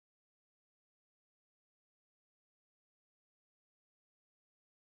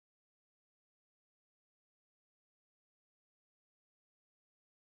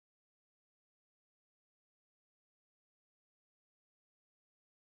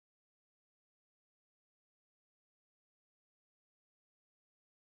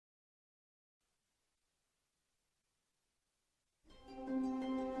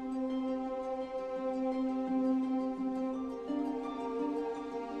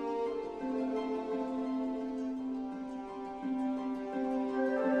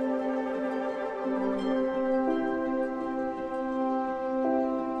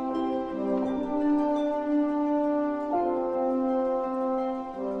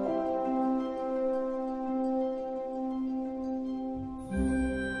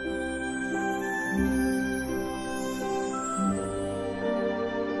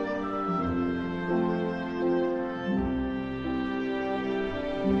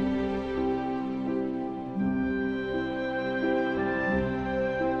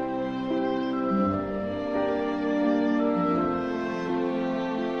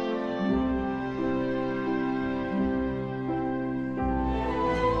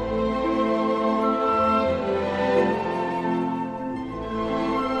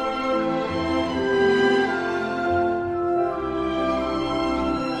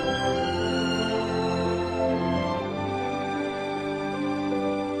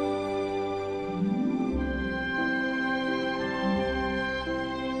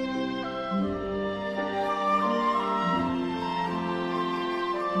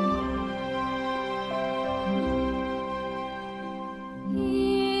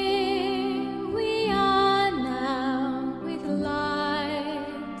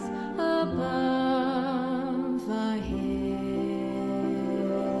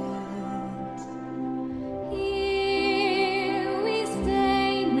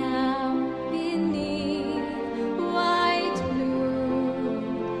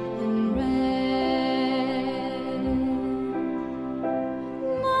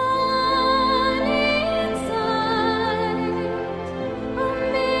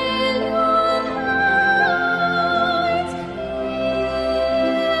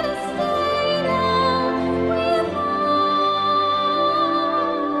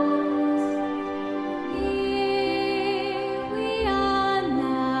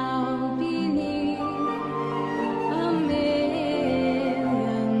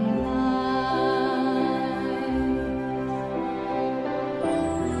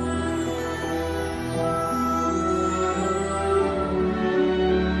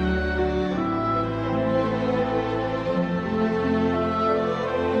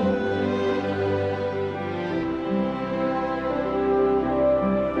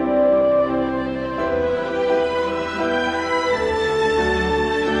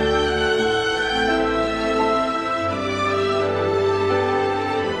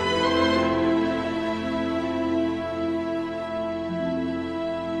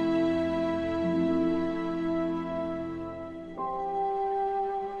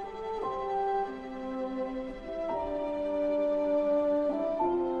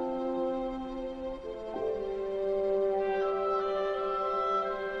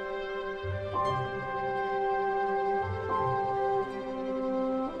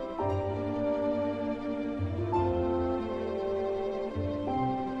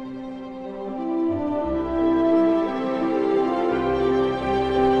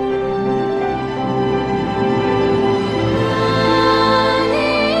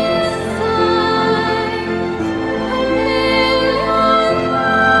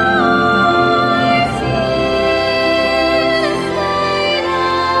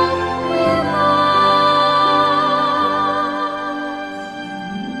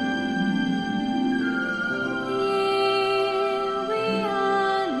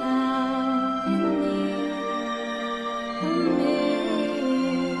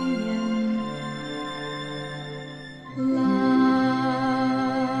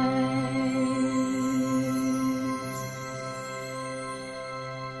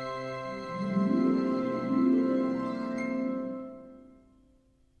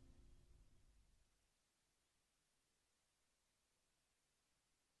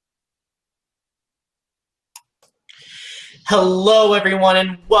Hello, everyone,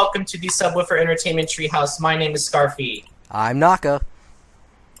 and welcome to the Subwoofer Entertainment Treehouse. My name is Scarfy. I'm Naka.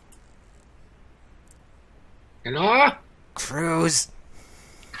 Hello? Cruz.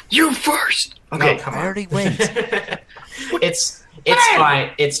 You first! Okay, come I on. already went. It's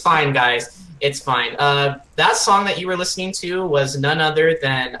fine. It's fine, guys. It's fine. That song that you were listening to was none other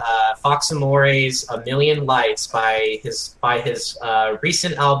than Fox Amore's "A Million Lights" by his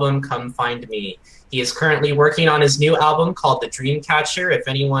recent album "Come Find Me." He is currently working on his new album called The Dreamcatcher. If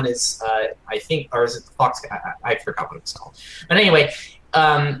anyone is, I think, or is it Fox? I forgot what it's called. But anyway,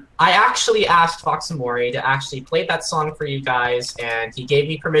 I actually asked Fox Amore to actually play that song for you guys, and he gave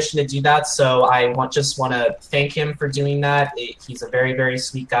me permission to do that. So I just want to thank him for doing that. He's a very, very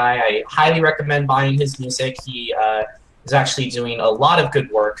sweet guy. I highly recommend buying his music. is actually doing a lot of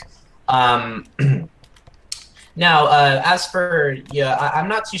good work. Now, as for I'm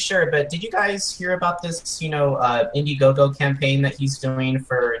not too sure, but did you guys hear about this, Indiegogo campaign that he's doing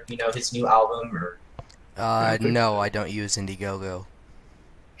for, his new album? Or No, I don't use Indiegogo.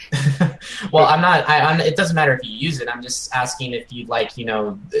 well, it doesn't matter if you use it. I'm just asking if you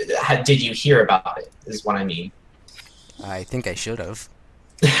did you hear about it? Is what I mean. I think I should have.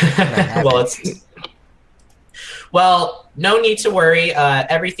 Well, no need to worry.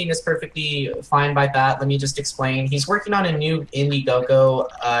 Everything is perfectly fine by that. Let me just explain. He's working on a new Indiegogo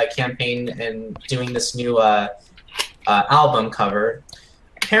campaign and doing this new album cover.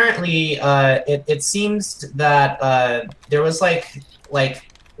 Apparently, it seems that there was like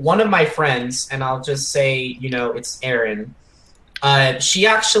one of my friends, and I'll just say, it's Erin. She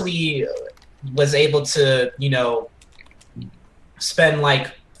actually was able to, spend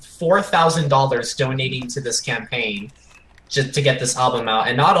like $4,000 donating to this campaign just to get this album out.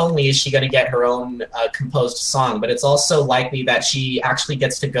 And not only is she going to get her own composed song, but it's also likely that she actually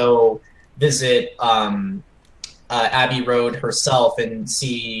gets to go visit Abbey Road herself and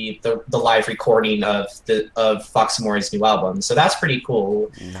see the live recording of Fox Amore's new album. So that's pretty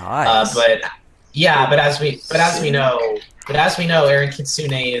cool. Nice. But as we know, Erin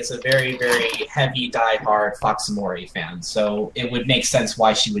Kitsune is a very, very heavy, die-hard Fox Amore fan. So it would make sense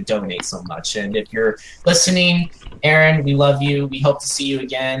why she would donate so much. And if you're listening, Erin, we love you. We hope to see you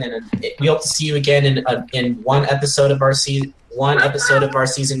again, and we hope to see you again in one episode of our season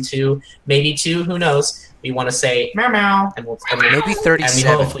 2, maybe 2. Who knows? We want to say meow meow, and maybe 37.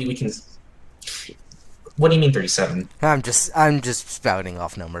 And hopefully we can. What do you mean 37? I'm just spouting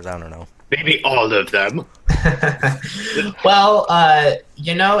off numbers. I don't know. Maybe all of them. Well,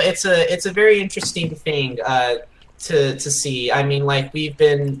 it's a very interesting thing to see. I mean, like, we've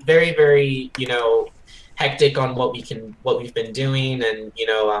been very, very, hectic on what we've been doing, and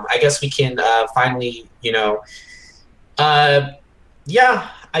I guess we can finally, I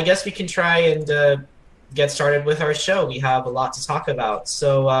guess we can try and get started with our show. We have a lot to talk about.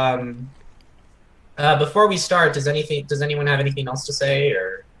 So before we start, does anyone have anything else to say,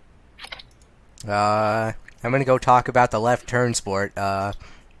 or? I'm gonna go talk about the left turn sport.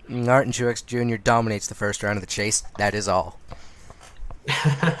 Martin Truex Jr. dominates the first round of the chase. That is all.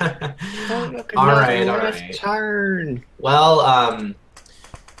 All right. Turn. Well,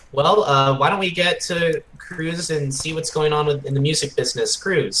 why don't we get to Cruz and see what's going on in the music business?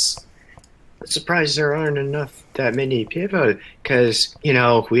 Cruz. I'm surprised there aren't that many people, because,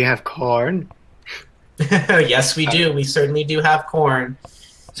 we have corn. Yes, we do. We certainly do have corn.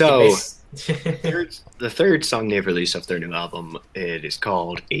 So, the third song they've released off their new album, it is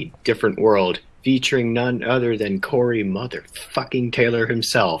called A Different World, featuring none other than Corey motherfucking Taylor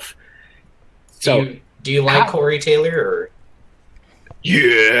himself. Do you like Corey Taylor, or?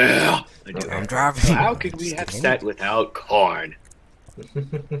 Yeah! I do. I'm driving. So how could we have S.E.T without corn?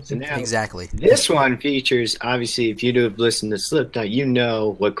 So now, exactly. This one features, obviously, if you have listened to Slipknot, you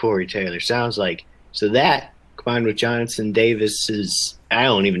know what Corey Taylor sounds like. So that, combined with Jonathan Davis's, I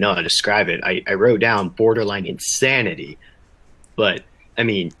don't even know how to describe it. I wrote down borderline insanity. But, I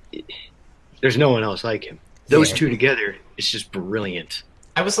mean, there's no one else like him. Those two together, it's just brilliant.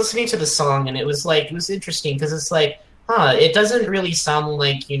 I was listening to the song, and it was interesting, because it's like, it doesn't really sound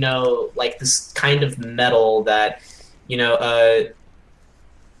like, like this kind of metal that,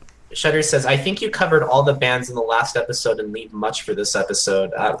 Shutter says, I think you covered all the bands in the last episode and leave much for this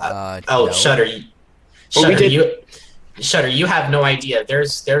episode. No. Shutter, Shutter, you have no idea.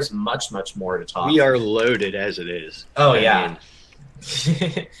 There's much more to talk. We are loaded as it is. Oh, yeah.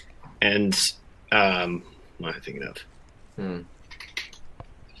 And, what am I thinking of?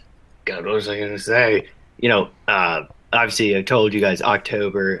 God, what was I going to say? Obviously, I told you guys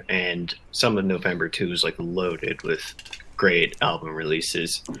October and some of November, too, is, loaded with great album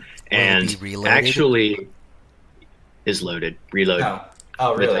releases. And actually is loaded. Reload.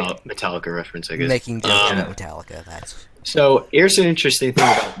 Oh, really? Metallica reference, I guess. Making jokes about Metallica. That's... So here's an interesting thing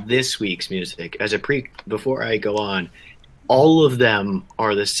about this week's music. Before I go on, all of them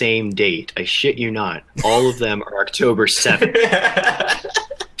are the same date. I shit you not. All of them are October 7th.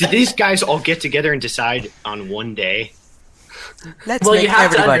 Did these guys all get together and decide on one day? Let's make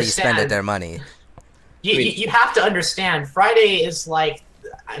everybody spend their money. You have to understand, Friday is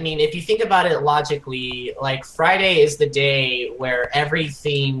if you think about it logically, Friday is the day where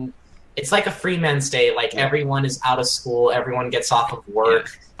everything, it's like a free man's day. Everyone is out of school, everyone gets off of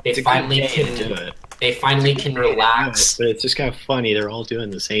work. Yeah. They finally can relax. But it's just kind of funny. They're all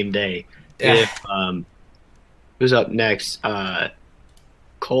doing the same day. Yeah. Who's up next?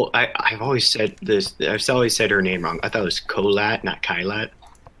 I've always said this. I've always said her name wrong. I thought it was Colat, not Kylat.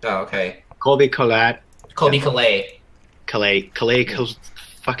 Oh, okay. Colby Colat. Colby Calais. Calais.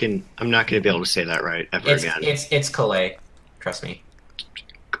 Fucking. I'm not gonna be able to say that right ever again. It's Calais. Trust me.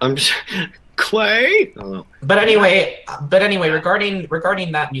 I'm just Clay. Oh. But anyway,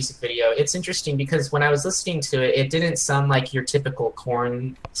 regarding that music video, it's interesting because when I was listening to it, it didn't sound like your typical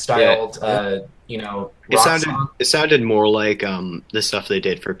Korn styled, rock song. It sounded more like the stuff they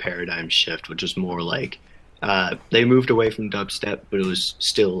did for Paradigm Shift, which was more like they moved away from dubstep, but it was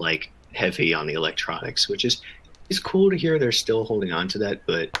still like heavy on the electronics, which is cool to hear. They're still holding on to that,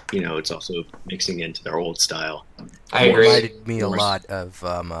 but it's also mixing into their old style. I agree. It reminded me a lot of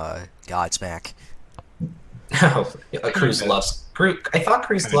Godsmack. Oh, Cruz loves. I thought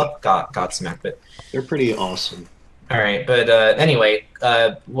Cruz loved Godsmack, but They're pretty awesome. all right. But anyway,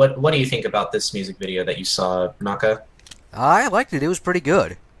 what do you think about this music video that you saw, Naka? I liked it. It was pretty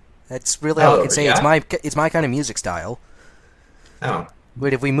good. That's really all I can say. Yeah? It's my kind of music style. Oh,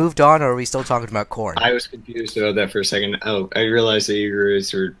 Wait, have we moved on, or are we still talking about Korn? I was confused about that for a second. Oh, I realized that you were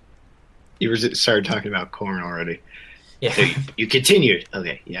started talking about Korn already. yeah. So you continued.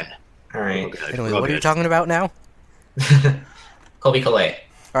 Okay, yeah. All right. Okay, Anyway, what are you talking about now? Colby Calais.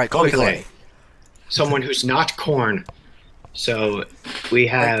 All right, Colby Clay. Someone who's not Korn. So we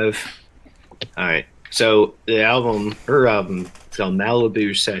have. All right. So her album, it's called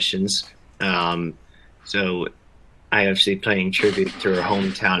Malibu Sessions. So I actually playing tribute to her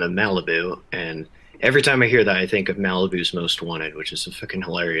hometown of Malibu, and every time I hear that, I think of Malibu's Most Wanted, which is a fucking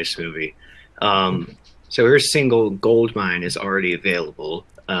hilarious movie. So her single Goldmine is already available.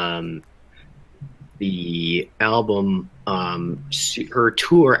 The album, her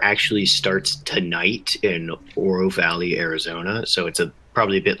tour actually starts tonight in Oro Valley, Arizona. So it's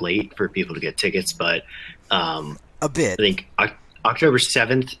probably a bit late for people to get tickets, but A bit. I think October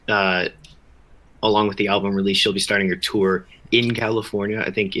 7th, along with the album release, she'll be starting her tour in California, I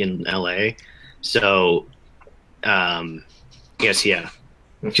think in LA. So, yes, yeah.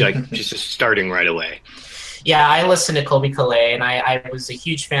 She's just starting right away. Yeah, I listened to Colby Calais, and I was a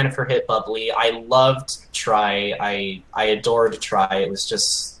huge fan of her hit Bubbly. I loved Try. I adored Try. It was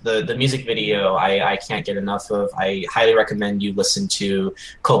just the music video I can't get enough of. I highly recommend you listen to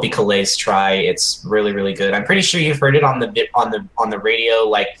Colby Calais's Try. It's really, really good. I'm pretty sure you've heard it on the radio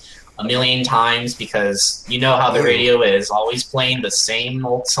like a million times, because you know how the radio is, always playing the same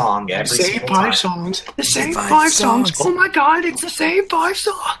old song every single time. The same five songs. Oh my god, it's the same 5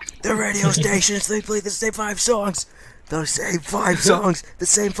 songs. The radio stations, they play the same 5 songs. The same 5 songs. The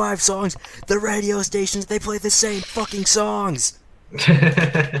same 5 songs. The radio stations, they play the same fucking songs.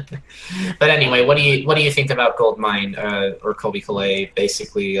 But anyway, what do you think about Goldmine or Colby Calais,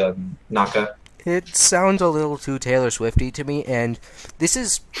 basically, Naka? It sounds a little too Taylor Swifty to me, and this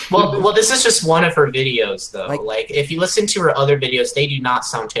is... Well, this is just one of her videos, though. Like if you listen to her other videos, they do not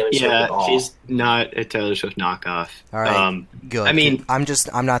sound Taylor Swift at all. Yeah, she's not a Taylor Swift knockoff. All right, good. I mean, I'm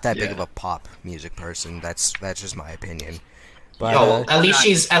not that big of a pop music person. That's just my opinion. But, at least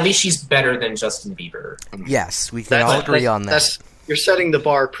she's better than Justin Bieber. Yes, we can all agree on that. You're setting the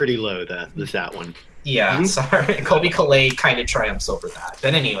bar pretty low with that one. Yeah, sorry. Colby Calais kind of triumphs over that.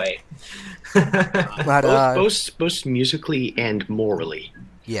 But anyway. both musically and morally.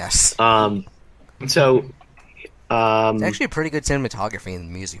 Yes. It's actually a pretty good cinematography in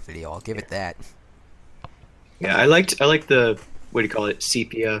the music video. I'll give it that. Yeah, I liked the, what do you call it,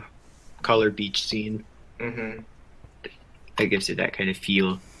 sepia color beach scene. Mm-hmm. That gives it that kind of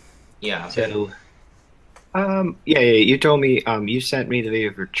feel. Yeah. So, you told me, you sent me the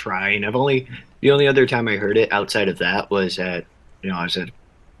video for Try, and the only other time I heard it outside of that was I was at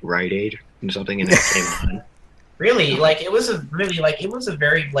Rite Aid or something, and it came on. Really? It was a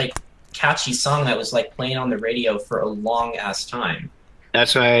very catchy song that was playing on the radio for a long ass time.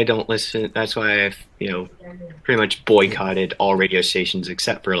 That's why I don't listen. That's why I've pretty much boycotted all radio stations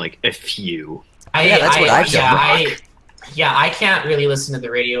except for a few. That's what I've done. I can't really listen to the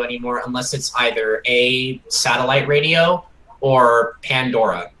radio anymore unless it's either a satellite radio or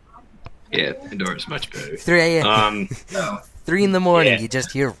Pandora. Yeah, Pandora's much better. 3 a.m. No. 3 in the morning, you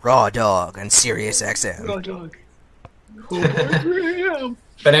just hear Raw Dog on Sirius XM. Raw Dog.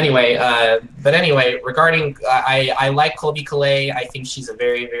 But anyway, regarding, I like Colby Calais. I think she's a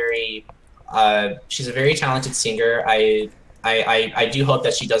very, very, she's a very talented singer. I do hope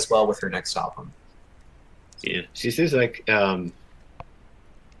that she does well with her next album. Yeah, she seems like, I don't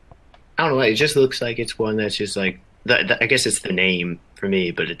know, it just looks like it's one that's just I guess it's the name for me,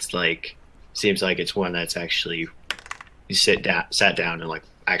 but it's seems like it's one that's actually sat down and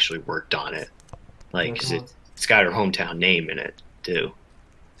actually worked on it, because it's got her hometown name in it too.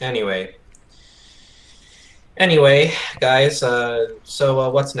 Anyway, guys. So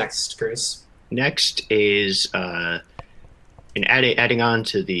what's next, Cruz? Next is and adding on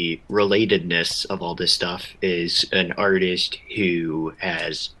to the relatedness of all this stuff is an artist who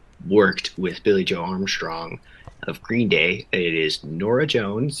has worked with Billie Joe Armstrong of Green Day. It is Norah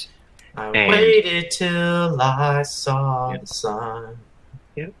Jones. I waited till I saw the sun.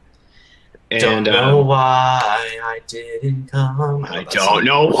 Yep. Don't know why I didn't come. I don't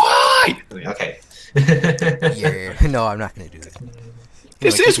know why. Okay. Yeah. No, I'm not gonna do that.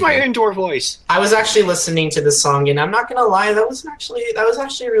 This is my indoor voice. I was actually listening to the song, and I'm not gonna lie, that was actually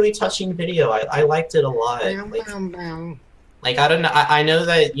a really touching video. I liked it a lot. Like I don't know. I know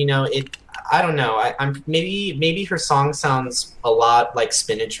that it. I don't know. I'm maybe her song sounds a lot like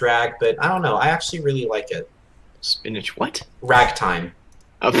Spinach Rag, but I don't know. I actually really like it. Spinach what? Ragtime.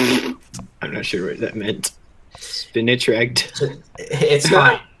 I'm not sure what that meant. Spinach rag. It's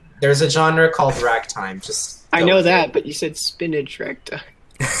fine. There's a genre called ragtime. Just I know that, but you said spinach ragtime.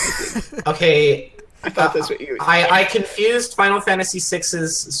 Okay. I thought that's what you were I confused Final Fantasy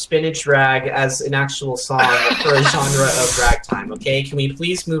VI's Spinach Rag as an actual song for a genre of ragtime. Okay, can we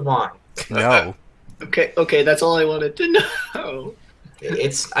please move on? No. Okay, that's all I wanted to know.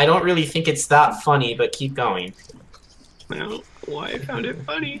 I don't really think it's that funny, but keep going. Well, why I found it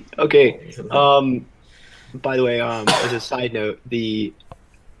funny. Okay. By the way, as a side note, the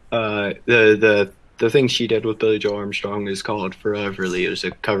thing she did with Billie Joe Armstrong is called Foreverly. It was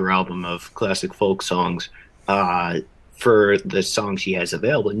a cover album of classic folk songs. For the song she has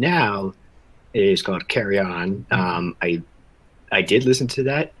available now, it is called Carry On. I did listen to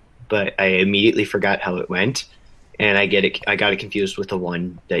that, but I immediately forgot how it went, and I got it confused with the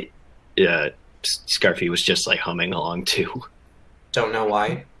one that Scarfy was just like humming along to. Don't know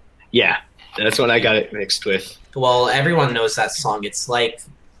why. Yeah, that's when I got it mixed with. Well, everyone knows that song. It's like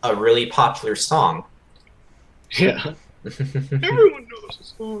a really popular song. Yeah. Everyone knows the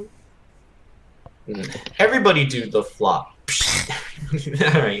song. Everybody do the flop.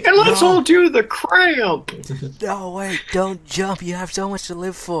 Alright. And let's all do the cramp. No, wait, don't jump. You have so much to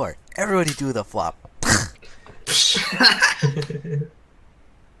live for. Everybody do the flop.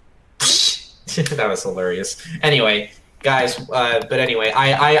 That was hilarious. Anyway, guys, but anyway,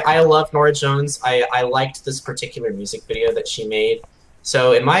 I love Norah Jones. I liked this particular music video that she made.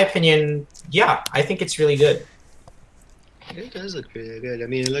 So, in my opinion, yeah, I think it's really good. It does look really good. I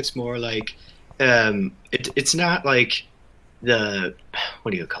mean, it looks more like it's not like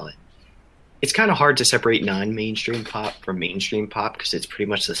what do you call it? It's kind of hard to separate non-mainstream pop from mainstream pop because it's pretty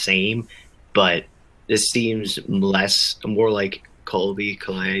much the same. But this seems more like Colby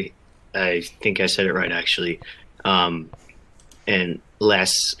Calais. I think I said it right actually, and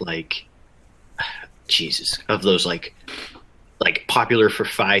less like Jesus of those like popular for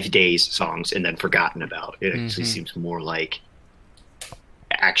 5 days songs and then forgotten about. It actually seems more like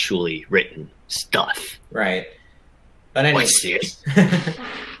actually written stuff. Right. But anyway. What's this?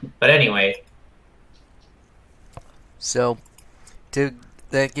 But anyway. So,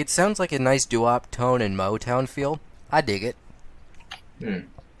 it sounds like a nice doo-wop tone and Motown feel. I dig it. You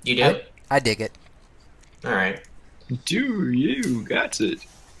do? I dig it. Alright. Do you got it?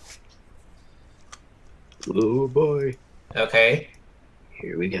 Oh boy. Okay.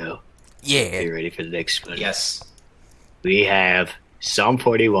 Here we go. Yeah. Are you ready for the next one? Yes. We have Psalm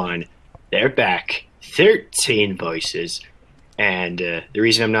 41. They're back. 13 voices. And the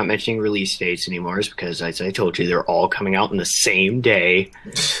reason I'm not mentioning release dates anymore is because, as I told you, they're all coming out on the same day.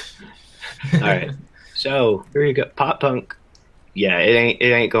 All right. So, here you go. Pop punk. Yeah, it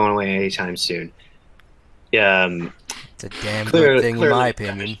ain't going away anytime soon. It's a damn good thing in my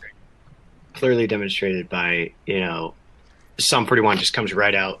opinion. Clearly demonstrated by, Psalm 41 just comes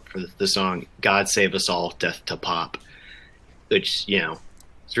right out for the song God Save Us All, Death to Pop, which,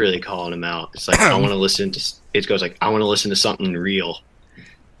 it's really calling him out. It's like, I want to listen to, it goes like, I want to listen to something real.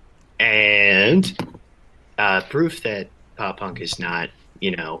 And proof that pop punk is not,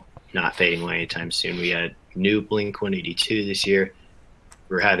 not fading away anytime soon. We had new Blink-182 this year.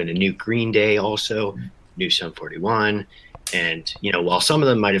 We're having a new Green Day also, new Sum 41. And, while some of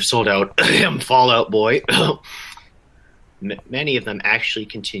them might have sold out Fall Out Boy, many of them actually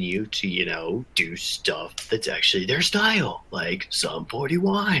continue to, do stuff that's actually their style, like Sum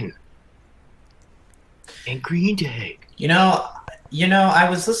 41 and Green Day. I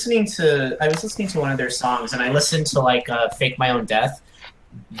was listening to one of their songs, and I listened to Fake My Own Death.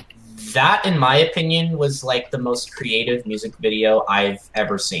 That, in my opinion, was the most creative music video I've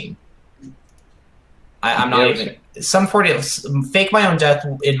ever seen. I'm not even. Sum 40 Fake My Own Death,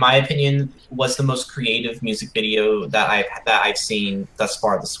 in my opinion, was the most creative music video that I've seen thus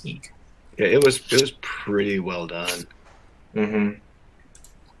far this week. Yeah, it was pretty well done. Mm-hmm.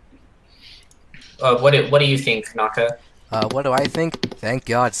 What do you think, Naka? What do I think? Thank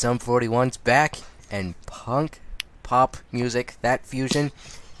God Sum 41's back, and punk pop music, that fusion,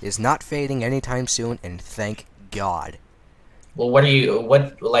 is not fading anytime soon, and thank God. Well, what do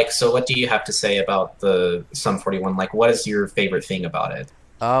you have to say about the Sum 41? Like, what is your favorite thing about it?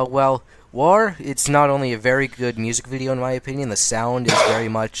 Well, War, it's not only a very good music video in my opinion, the sound is very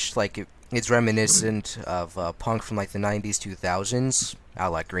much like it's reminiscent of punk from like the 90s, 2000s,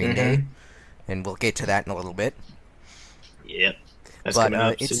 like Green Day, and we'll get to that in a little bit. Yep.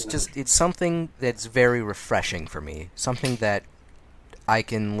 But it's something that's very refreshing for me, something that I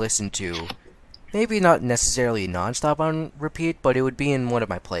can listen to. Maybe not necessarily nonstop on repeat, but it would be in one of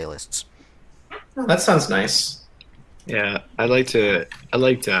my playlists. Oh, that sounds nice. Yeah, I think I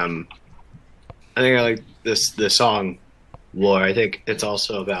like the song War. I think it's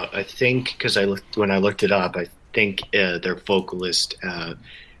also about, because when I looked it up, I think their vocalist, I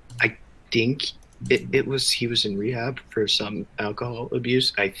think he was in rehab for some alcohol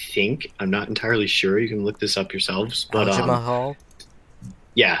abuse. I think, I'm not entirely sure. You can look this up yourselves, but Mahal?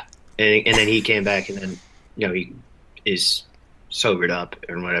 Yeah. And then he came back, and then he is sobered up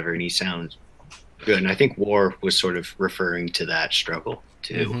and whatever, and he sounds good. And I think War was sort of referring to that struggle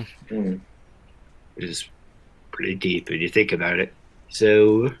too, which is pretty deep when you think about it.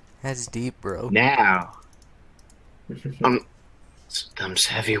 So that's deep, bro. Now, them's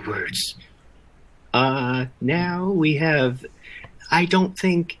heavy words. Now we have. I don't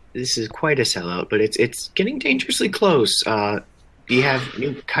think this is quite a sellout, but it's getting dangerously close. We have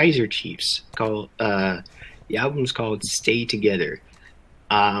new Kaiser Chiefs called the album's called Stay Together.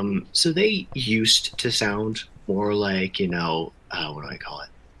 So they used to sound more like, what do I call it?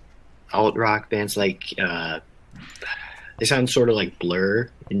 Alt rock bands, like they sound sort of like Blur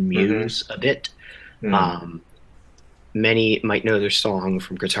and Muse a bit. Many might know their song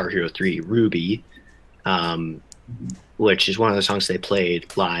from Guitar Hero 3, Ruby, which is one of the songs they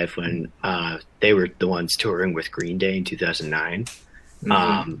played live when they were the ones touring with Green Day in 2009.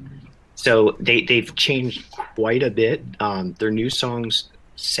 So they've changed quite a bit. Their new songs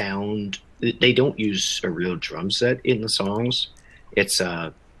they don't use a real drum set in the songs. It's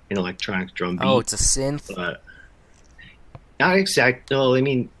an electronic drum beat. Oh, it's a synth? Not exact. No, I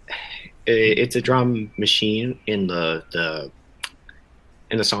mean, it's a drum machine in the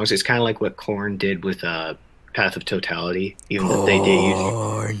songs. It's kind of like what Korn did with Path of Totality, even though they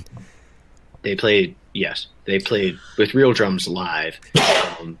played with real drums live,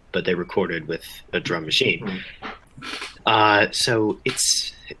 but they recorded with a drum machine. So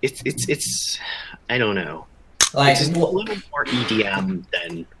it's I don't know. Like, it's a little more EDM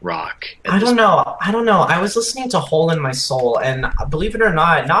than rock. I don't know. I was listening to Hole in My Soul, and believe it or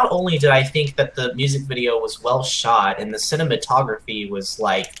not only did I think that the music video was well shot and the cinematography was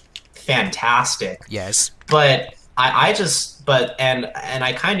like fantastic. Yes. But I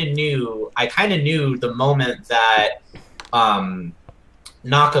kind of knew the moment that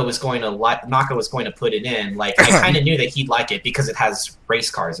Naka was going to put it in. Like, I kind of knew that he'd like it because it has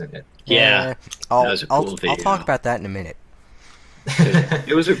race cars in it. Yeah, I'll talk about that in a minute.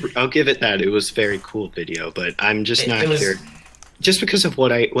 I'll give it that. It was a very cool video, but I'm just not sure. Just because of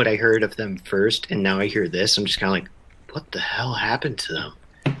what I heard of them first, and now I hear this, I'm just kind of like, what the hell happened to them?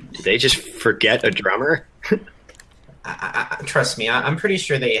 Did they just forget a drummer? Trust me, I'm pretty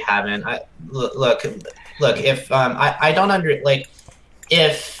sure they haven't. Look. If I don't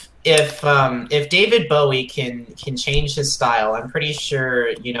if David Bowie can change his style, I'm pretty sure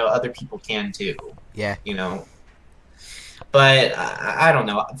other people can too. Yeah. But I don't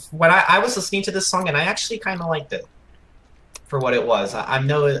know. When I was listening to this song, and I actually kind of liked it for what it was. I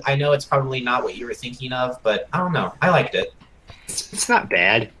know it's probably not what you were thinking of, but I don't know. I liked it. It's not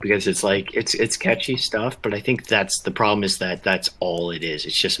bad because it's like it's catchy stuff, but I think that's the problem, is that that's all it is.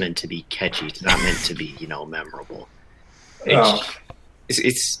 It's just meant to be catchy. It's not meant to be memorable.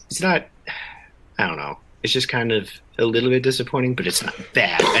 It's not. I don't know. It's just kind of a little bit disappointing, but it's not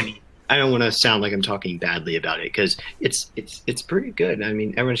bad. I mean, I don't want to sound like I'm talking badly about it because it's pretty good. I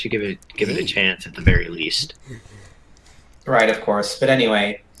mean, everyone should give it a chance at the very least. Right, of course. But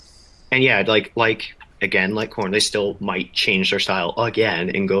anyway, and yeah, like Korn, they still might change their style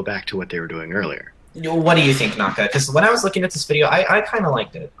again and go back to what they were doing earlier. What do you think, Naka? Because when I was looking at this video, I kind of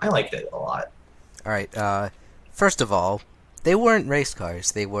liked it. I liked it a lot. All right. First of all, they weren't race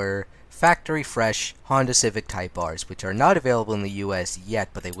cars. They were factory fresh Honda Civic Type Rs, which are not available in the U.S. yet,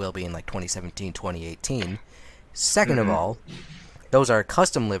 but they will be in like 2017, 2018. Second of all, those are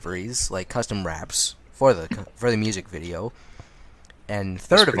custom liveries, like custom wraps for the music video. And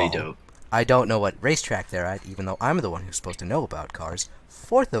third of all, dope. I don't know what racetrack they're at, even though I'm the one who's supposed to know about cars.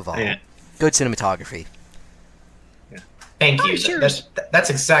 Fourth of all, good cinematography. Thank you. That's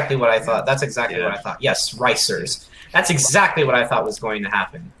exactly what I thought. That's exactly what I thought. Yes, ricers. That's exactly what I thought was going to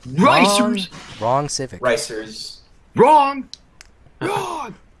happen. Ricers. Wrong Civic. Ricers. Wrong.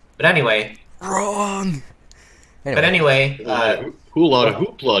 But anyway. Wrong. But anyway. Whole lot of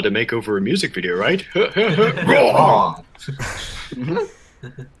hoopla to make over a music video, right? Wrong.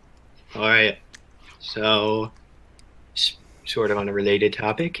 All right. So, sort of on a related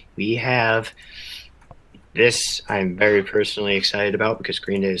topic, we have this I'm very personally excited about because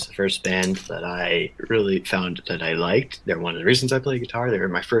Green Day is the first band that I really found that I liked. They're one of the reasons I play guitar. They were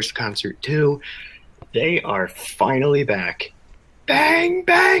my first concert, too. They are finally back. Bang,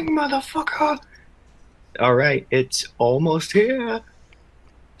 bang, motherfucker! All right, it's almost here.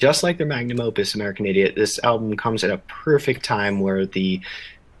 Just like their magnum opus, American Idiot, this album comes at a perfect time where the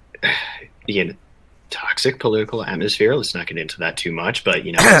toxic political atmosphere. Let's not get into that too much, but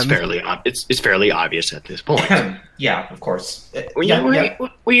it's fairly obvious at this point. Yeah, of course.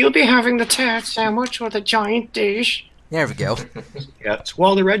 Will you be having the turd sandwich with a giant dish? There we go. Yeah. So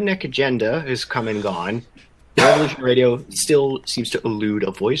while the redneck agenda has come and gone, Revolution Radio still seems to elude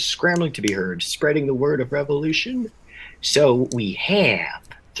a voice scrambling to be heard, spreading the word of revolution. So we have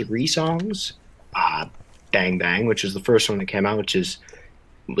 3 songs. Bang Bang, which is the first one that came out, which is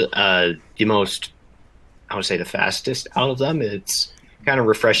the most, I would say, the fastest out of them. It's kind of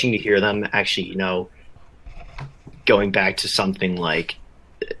refreshing to hear them actually, going back to something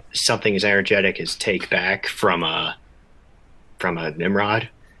as energetic as Take Back from a Nimrod.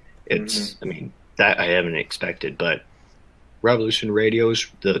 It's, I mean, that I haven't expected, but Revolution Radio's,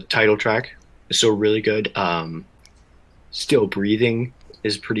 the title track, is still really good. Still Breathing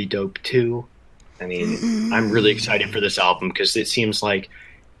is pretty dope too. I mean, I'm really excited for this album because it seems like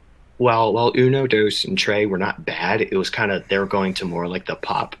while Uno, Dos, and Trey were not bad, it was kind of, they were going to more like the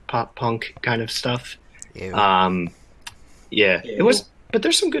pop punk kind of stuff. Ew. It was, but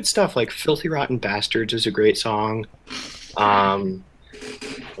there's some good stuff, like Filthy Rotten Bastards is a great song.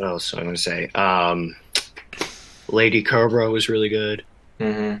 What else am I going to say? Lady Cobra was really good.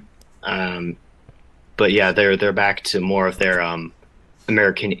 But yeah, they're back to more of their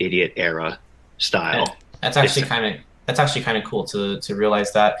American Idiot era style. That's actually kind of cool to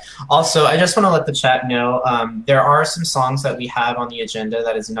realize that. Also, I just want to let the chat know there are some songs that we have on the agenda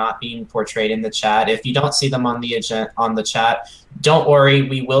that is not being portrayed in the chat. If you don't see them on the chat, don't worry.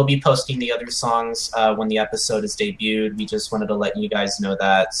 We will be posting the other songs when the episode is debuted. We just wanted to let you guys know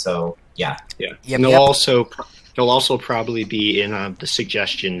that. So yeah. And they'll also probably be in the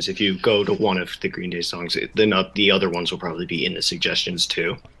suggestions. If you go to one of the Green Day songs, then the other ones will probably be in the suggestions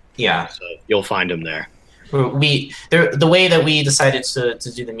too. Yeah. So you'll find them there. The way that we decided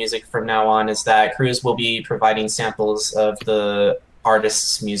to do the music from now on is that Cruz will be providing samples of the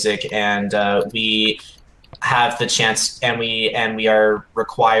artist's music, and we have the chance, and we are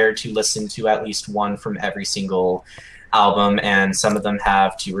required to listen to at least one from every single album, and some of them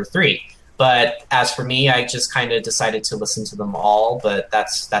have 2 or 3. But as for me, I just kind of decided to listen to them all, but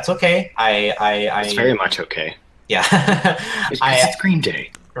that's okay. It's very much okay. Yeah. It's Green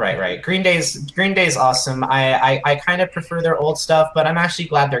Day. Right. Green Day's awesome. I kind of prefer their old stuff, but I'm actually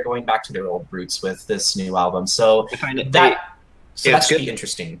glad they're going back to their old roots with this new album. So that should be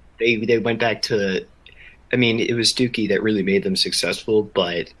interesting. They went back to, I mean, it was Dookie that really made them successful,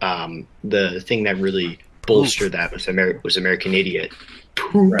 but the thing that really bolstered that was American Idiot.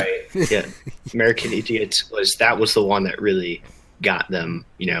 Right. Yeah. American Idiot was the one that really got them,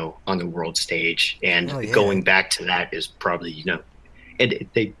 on the world stage, and going back to that is probably, and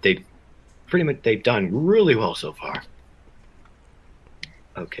they've done really well so far.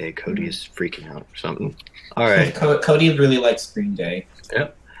 Okay, Cody is freaking out or something. All right. Cody really likes Green Day.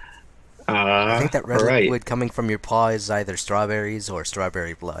 Yep. I think that red liquid coming from your paw is either strawberries or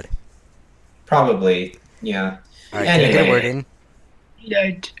strawberry blood. Probably, yeah. All right, can I get a word in?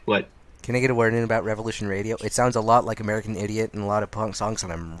 What? Can I get a word in about Revolution Radio? It sounds a lot like American Idiot and a lot of punk songs,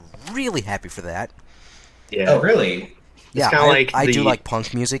 and I'm really happy for that. Yeah. Oh, really? Yeah, I do like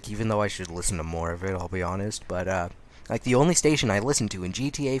punk music, even though I should listen to more of it, I'll be honest. But, like, the only station I listened to in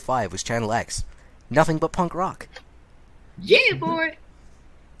GTA 5 was Channel X. Nothing but punk rock. Yeah, boy!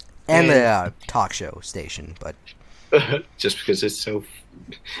 And the talk show station, but... just because it's so...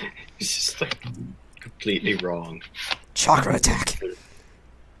 It's just, like, completely wrong. Chakra attack!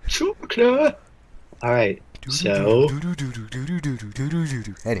 Chakra! Alright. So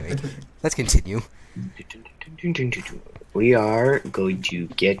anyway, let's continue. we are going to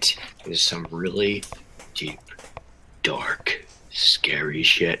get into some really deep, dark, scary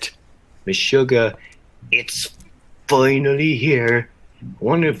shit. Meshuggah, it's finally here.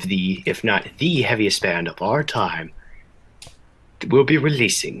 One of the, if not the heaviest band of our time, will be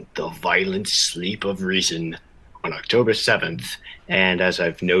releasing The Violent Sleep of Reason on October 7th. And as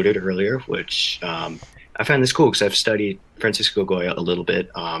I've noted earlier, which I found this cool because I've studied Francisco Goya a little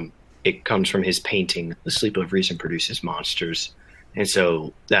bit. It comes from his painting, The Sleep of Reason Produces Monsters. And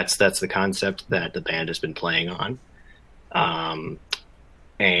so that's the concept that the band has been playing on.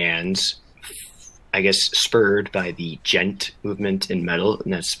 And I guess spurred by the gent movement in metal,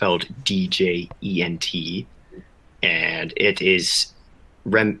 and that's spelled DJENT. And it is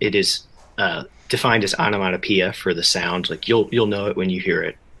defined as onomatopoeia for the sound. Like you'll know it when you hear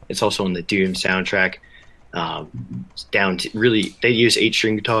it. It's also on the Doom soundtrack. Down to really, they use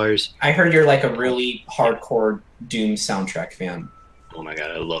 8-string guitars. I heard you're like a really hardcore Doom soundtrack fan. Oh my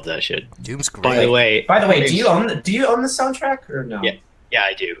god, I love that shit. Doom's great. By the way, do you own the soundtrack or no? Yeah,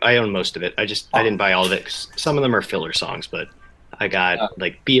 I do. I own most of it. I didn't buy all of it 'cause some of them are filler songs, but I got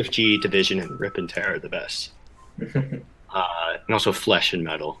like BFG, Division, and Rip and Tear are the best. And also Flesh and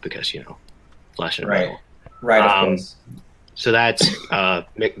Metal because Flesh and Metal. Right, of course. So that's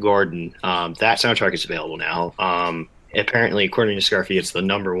Mick Gordon. That soundtrack is available now. Apparently, according to Scarfy, it's the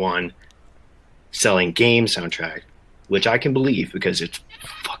 #1 selling game soundtrack, which I can believe because it's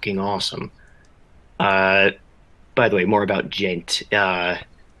fucking awesome. By the way, more about Gent.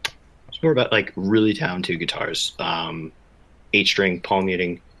 It's more about like really talented guitars, 8-string palm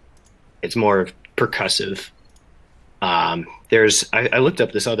muting. It's more percussive. I looked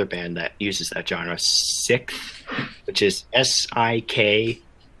up this other band that uses that genre, S.E.T, which is SIK,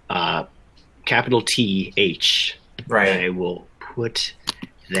 capital TH. Right. I will put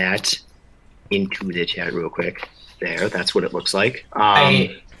that into the chat real quick. There, that's what it looks like.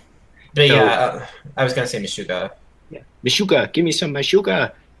 I was gonna say Meshuggah. Yeah, Meshuggah, give me some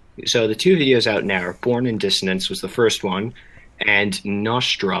Meshuggah. So the 2 videos out now are Born in Dissonance was the first one, and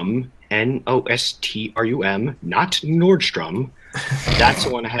Nostrum, Nostrum, not Nordstrom. That's the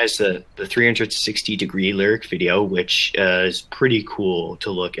one that has the 360-degree lyric video, which is pretty cool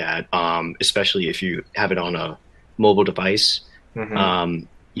to look at, especially if you have it on a mobile device. Mm-hmm.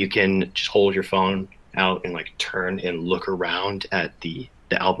 You can just hold your phone out and like turn and look around at the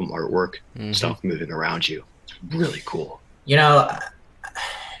album artwork, stuff moving around you. It's really cool.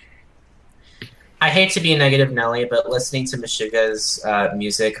 I hate to be a negative Nelly, but listening to Meshuggah's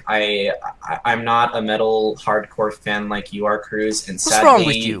music, I'm not a metal hardcore fan like you are, Cruz. And what's wrong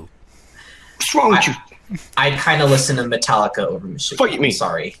with you? What's wrong with you? I kind of listen to Metallica over Meshuggah. Fuck you mean? I'm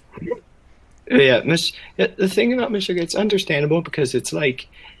sorry. Yeah, the thing about Meshuggah, it's understandable because it's like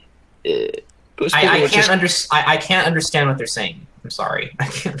I can't understand what they're saying. I'm sorry.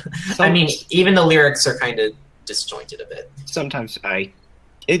 I mean, even the lyrics are kind of disjointed a bit. Sometimes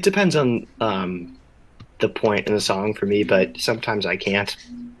it depends on the point in the song for me, but sometimes I can't.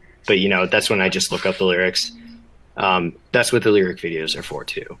 But that's when I just look up the lyrics. That's what the lyric videos are for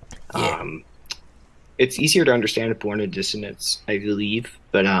too. Yeah. It's easier to understand Born in Dissonance, I believe.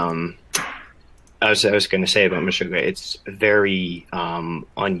 But I was going to say about Meshuggah, it's very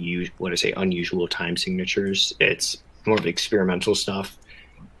unusual time signatures. It's more of experimental stuff.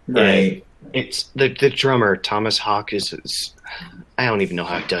 Right. It's the drummer Thomas Hawk is I don't even know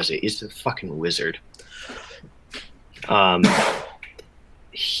how he does it. He's a fucking wizard.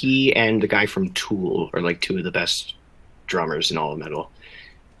 He and the guy from Tool are like 2 of the best drummers in all of metal.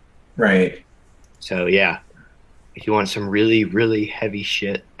 Right. So yeah, if you want some really, really heavy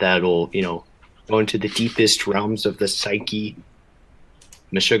shit that'll, go into the deepest realms of the psyche,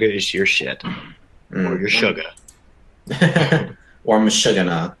 Meshuggah is your shit. Or your sugar. Or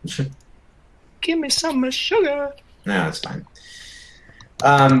Meshuggah. Give me some Meshuggah. No, that's fine.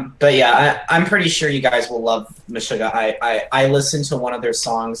 But yeah, I'm pretty sure you guys will love Meshuggah. I listened to one of their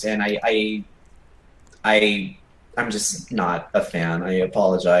songs and I'm just not a fan. I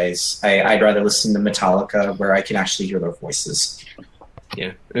apologize. I'd rather listen to Metallica where I can actually hear their voices.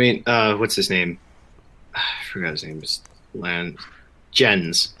 Yeah, I mean, what's his name? I forgot his name. It's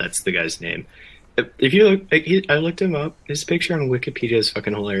Jens. That's the guy's name. If you look, I looked him up. His picture on Wikipedia is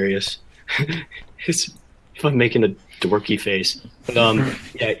fucking hilarious. He's making a dorky face, but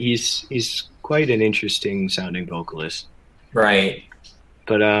yeah, he's quite an interesting sounding vocalist. Right.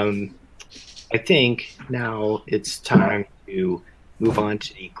 But I think now it's time to move on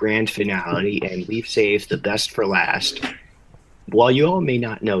to the grand finale, and we've saved the best for last. While you all may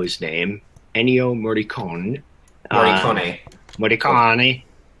not know his name, Ennio Morricone. Morricone. Morricone.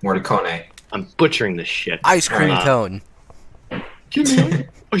 Morricone. I'm butchering this shit. Ice cream cone.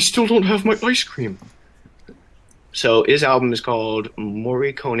 I still don't have my ice cream. So his album is called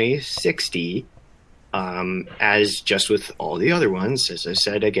Morricone 60. As just with all the other ones, as I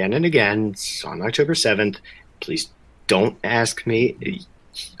said again and again, it's on October 7th. Please don't ask me.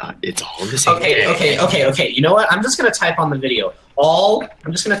 It's all the same. Okay. You know what? I'm just gonna type on the video.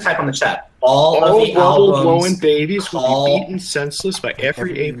 I'm just gonna type on the chat. All of the rubble albums. blowing babies will be beaten senseless by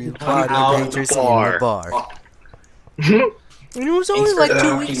every able body painter in the bar. bar. And it was only like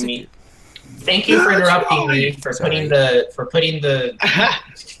 2 weeks ago. Thank you for interrupting me, for putting the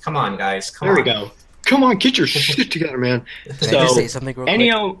come on, guys, come on. There we go. Come on, get your shit together, man. Can I just say something real quick?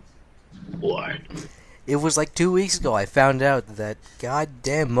 Ennio, what? It was like 2 weeks ago I found out that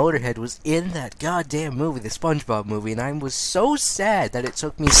goddamn Motorhead was in that goddamn movie, the SpongeBob movie, and I was so sad that it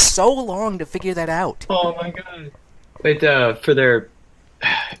took me so long to figure that out. Oh my god. Wait, for their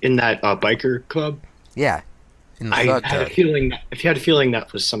in that biker club? Yeah. I had a feeling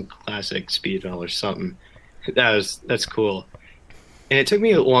that was some classic Speedball or something. That's cool. And it took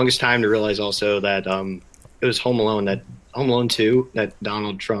me the longest time to realize also that it was Home Alone 2, that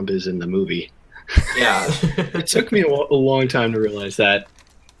Donald Trump is in the movie. Yeah. It took me a long time to realize that.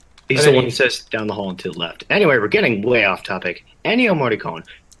 He's the one who says down the hall and to the left. Anyway, we're getting way off topic. Ennio Morricone.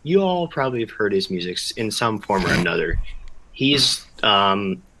 You all probably have heard his music in some form or another. He's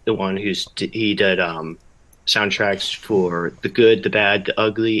the one he did soundtracks for The Good, The Bad, The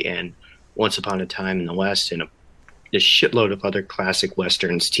Ugly, and Once Upon a Time in the West, and a shitload of other classic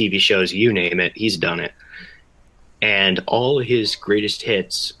westerns, TV shows, you name it, he's done it. And all his greatest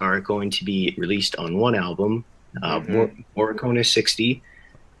hits are going to be released on one album, Morricone 60,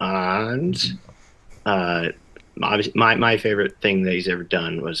 and obviously my favorite thing that he's ever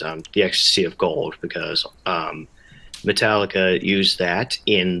done was The Ecstasy of Gold, because Metallica used that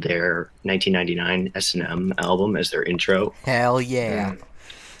in their 1999 S&M album as their intro. Hell yeah.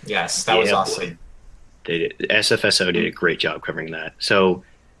 Yes, that was awesome. They did. SFSO did a great job covering that. So,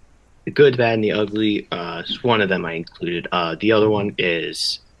 The Good, the Bad, and the Ugly is one of them I included. The other one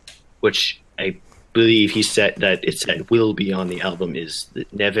is, which I believe he said that it said will be on the album, is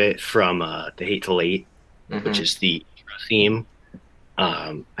Neve from The Hateful Eight, which is the theme.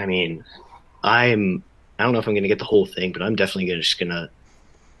 I mean, I don't know if I'm going to get the whole thing, but I'm definitely just going to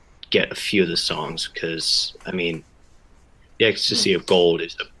get a few of the songs because, I mean, The Ecstasy of Gold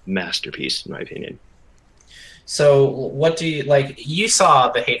is a masterpiece, in my opinion. So, what do you like? You saw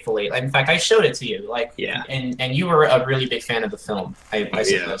The Hateful Eight. In fact, I showed it to you. Like, yeah, and you were a really big fan of the film. I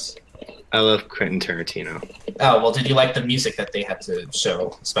suppose. I love Quentin Tarantino. Oh well, did you like the music that they had to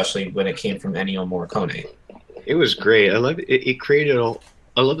show, especially when it came from Ennio Morricone? It was great. I love it. It created all.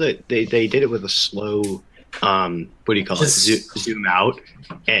 I love that they did it with a slow, what do you call it? Zooming out,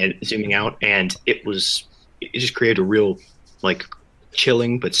 and it just created a real like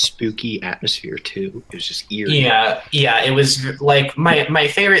chilling but spooky atmosphere too. It was just eerie. Yeah. It was like my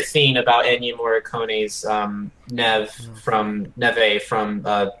favorite thing about Ennio Morricone's Neve from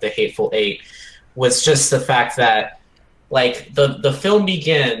The Hateful Eight was just the fact that like the film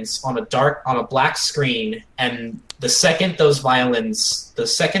begins on a black screen, and the second those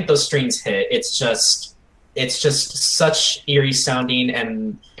strings hit, it's just such eerie sounding,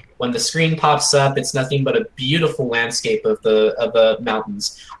 and when the screen pops up, it's nothing but a beautiful landscape of the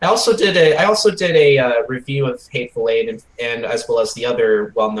mountains. I also did a review of Hateful Eight and as well as the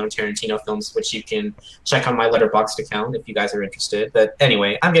other well-known Tarantino films, which you can check on my Letterboxd account if you guys are interested. But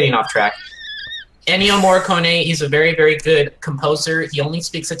anyway, I'm getting off track. Ennio Morricone, he's a very, very good composer. He only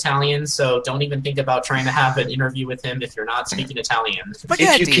speaks Italian, so don't even think about trying to have an interview with him if you're not speaking Italian.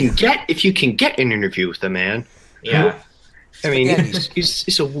 If you can get an interview with the man, yeah. I mean,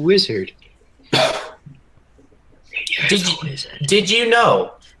 he's a wizard. Did you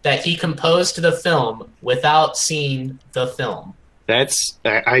know that he composed the film without seeing the film?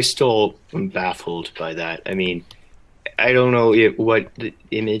 I still am baffled by that. I mean, I don't know what the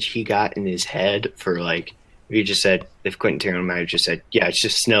image he got in his head for, like, if Quentin Tarantino might have just said, yeah, it's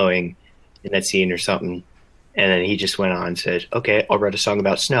just snowing in that scene or something, and then he just went on and said, okay, I'll write a song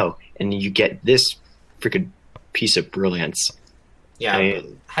about snow, and you get this freaking piece of brilliance. Yeah.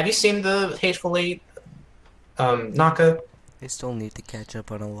 Have you seen The Hateful Eight, Naka? I still need to catch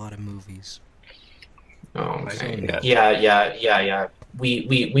up on a lot of movies. Oh, okay. Yeah.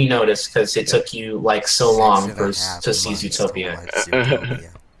 We noticed because it took you like so long to see Zootopia.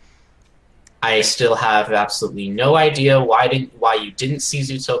 I still have absolutely no idea why you didn't see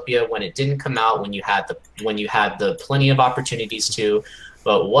Zootopia when it didn't come out, when you had the plenty of opportunities to.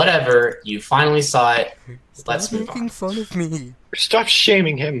 But whatever, you finally saw it. Let's move making on. fun of me. Stop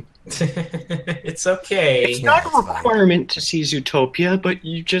shaming him. It's okay. It's not a it's fine. requirement to see Zootopia, but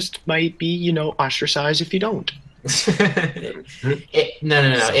you just might be, ostracized if you don't.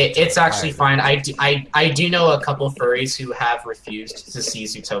 No. It's actually fine. I do know a couple furries who have refused to see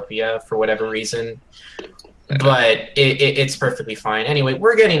Zootopia for whatever reason, but it's perfectly fine. Anyway,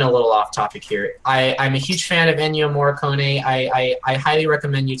 we're getting a little off topic here. I'm a huge fan of Ennio Morricone. I highly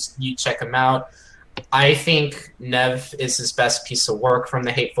recommend you check him out. I think Nev is his best piece of work from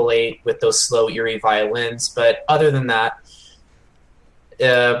the Hateful Eight with those slow, eerie violins. But other than that,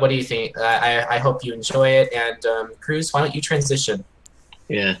 what do you think? I hope you enjoy it. And Cruz, why don't you transition?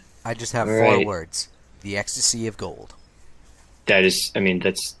 Yeah. I just have All 4 right. words. The ecstasy of gold. That's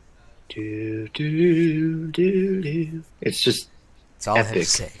do do do do. It's just That's all I have to epic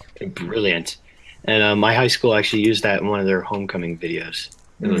say. and brilliant. And my high school actually used that in one of their homecoming videos.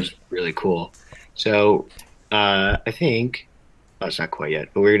 It was really cool. So I think, it's not quite yet,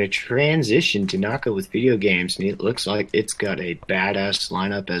 but we're going to transition to Naka with video games, and it looks like it's got a badass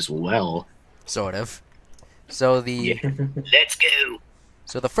lineup as well. Sort of. So Let's go.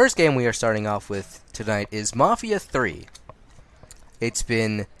 So the first game we are starting off with tonight is Mafia 3. It's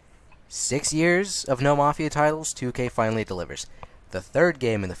been 6 years of no Mafia titles. 2K finally delivers. The third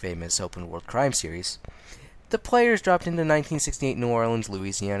game in the famous open world crime series. The players dropped into 1968 New Orleans,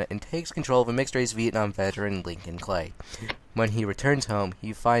 Louisiana, and takes control of a mixed-race Vietnam veteran, Lincoln Clay. When he returns home,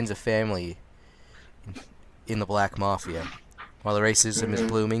 he finds a family in the Black Mafia. While the racism is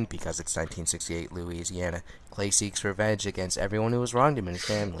blooming, because it's 1968 Louisiana, Clay seeks revenge against everyone who has wronged him and his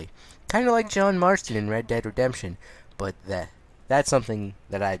family. Kind of like John Marston in Red Dead Redemption, but that's something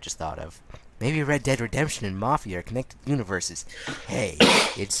that I've just thought of. Maybe Red Dead Redemption and Mafia are connected universes. Hey,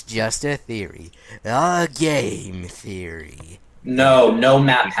 it's just a theory. A game theory. No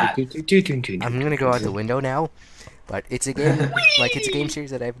map hat. I'm gonna go out the window now, but it's a game, it's a game series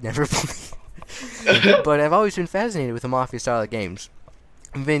that I've never played. But I've always been fascinated with the Mafia style of games.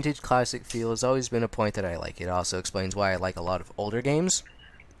 Vintage classic feel has always been a point that I like. It also explains why I like a lot of older games.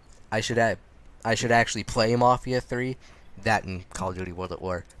 I should actually play Mafia 3, that and Call of Duty World at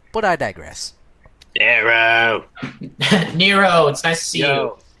War. But I digress. Nero. Nero, it's nice to see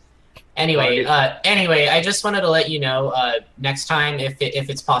Yo. you. Anyway, I just wanted to let you know, next time, if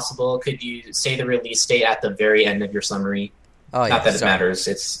it's possible, could you say the release date at the very end of your summary? Oh yeah, Not that it sorry. matters.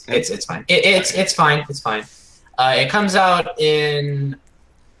 It's fine. It's fine. It's fine. It comes out in.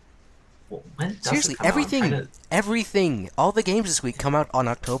 When does Seriously, it come out? I'm trying to- everything, all the games this week come out on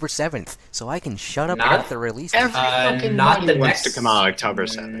October 7th, so I can shut up Not about the release date. Every fucking not month the wants next to come out October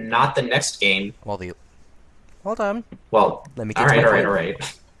 7th. Not the next game. Hold on, Well, let me get all to right, my all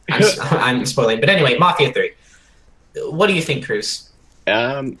point. right. I'm spoiling, but anyway, Mafia 3. What do you think, Cruz?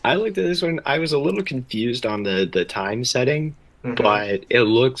 I looked at this one. I was a little confused on the time setting, Mhm. but it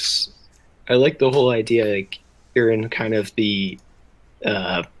looks. I like the whole idea. Like you're in kind of the,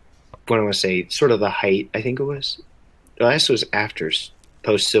 what I want to say, sort of the height. I think it was. I guess it was after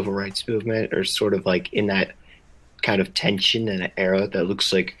post civil rights movement, or sort of like in that kind of tension and an era that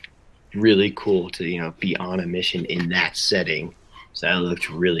looks like really cool to be on a mission in that setting. So that looked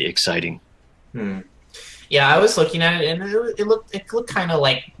really exciting. Yeah, I was looking at it, and it looked kind of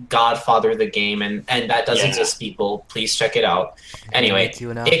like Godfather the game, and that does Yeah. exist, people. Please check it out. Anyway, Make you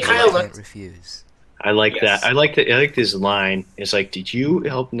an it offer kinda I can't looked- refuse. I like Yes. that. I like this line. It's like, did you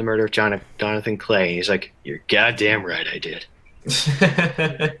help in the murder of Jonathan Clay? He's like, you're goddamn right, I did.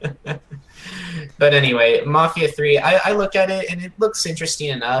 But anyway, Mafia 3, I look at it, and it looks interesting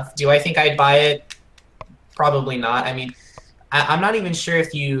enough. Do I think I'd buy it? Probably not. I mean, I'm not even sure if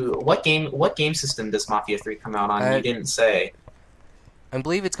what game system does Mafia 3 come out on? You didn't say. I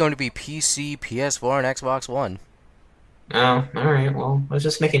believe it's going to be PC, PS4, and Xbox One. Oh, all right. Well, I was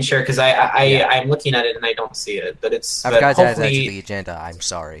just making sure because I'm looking at it and I don't see it, but it's. I but forgot to add that to hopefully, the agenda. I'm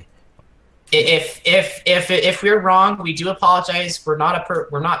sorry. if we're wrong, we do apologize. We're not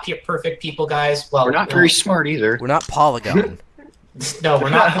perfect people, guys. Well, We're not very smart either. We're not Polygon. No, we're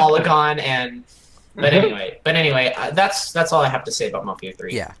not Polygon, and but anyway, that's all I have to say about Mafia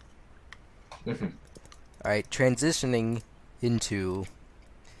 3. Yeah. Mhm. All right, transitioning into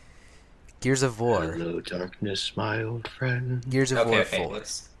Gears of War. Hello, darkness, my old friend. Gears of War Okay. 4.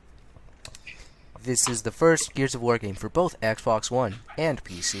 Let's. This is the first Gears of War game for both Xbox One and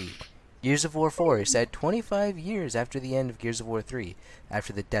PC. Gears of War 4 is set 25 years after the end of Gears of War 3,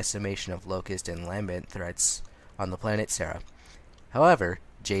 after the decimation of locust and lambent threats on the planet Serra. However,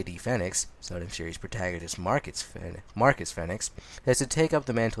 J.D. Phoenix, Sodom series protagonist Marcus Phoenix, has to take up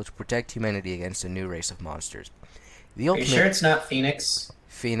the mantle to protect humanity against a new race of monsters. The Are ultimate you sure it's not Phoenix?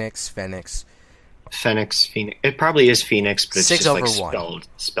 Phoenix. Phoenix. It probably is Phoenix, but it's 6 just over like 1.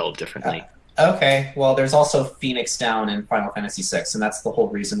 spelled differently. Okay, well, there's also Phoenix Down in Final Fantasy VI, and that's the whole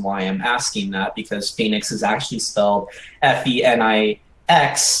reason why I'm asking that, because Phoenix is actually spelled Phenix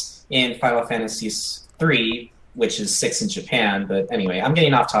in Final Fantasy III, which is 6 in Japan. But anyway, I'm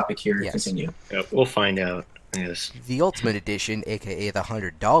getting off topic here. Yes. Continue. Yep, we'll find out. Yes. The Ultimate Edition, aka the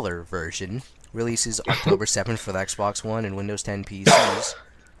 $100 version, releases October 7th for the Xbox One and Windows 10 PCs,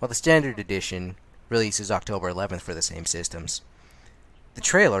 while the Standard Edition releases October 11th for the same systems. The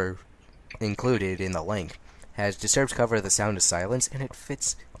trailer, included in the link, has Disturbed's cover of The Sound of Silence, and it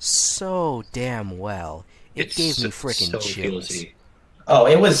fits so damn well. It gave me freaking chills. Feelsy. Oh,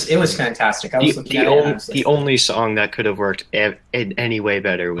 it was fantastic. I was looking at it. And I was like, The only song that could have worked in any way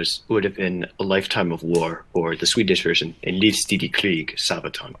better would have been A Lifetime of War, or the Swedish version, En livstid Krieg,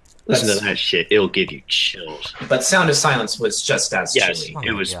 Sabaton. Listen to that shit. It'll give you chills. But Sound of Silence was just as chilly.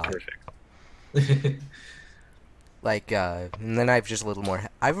 It was God. perfect. And then I've just a little more.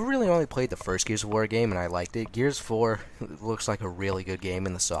 I've really only played the first Gears of War game, and I liked it. Gears 4 looks like a really good game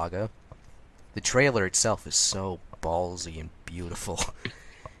in the saga. The trailer itself is so ballsy and beautiful.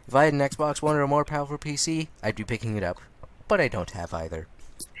 If I had an Xbox One or a more powerful PC, I'd be picking it up, but I don't have either.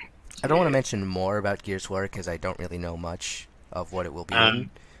 I don't want to mention more about Gears 4 because I don't really know much of what it will be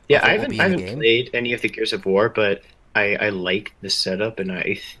in. Yeah, I haven't played any of the Gears of War, but I like the setup, and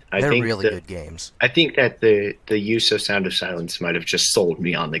I They're think really good games. I think that the use of Sound of Silence might have just sold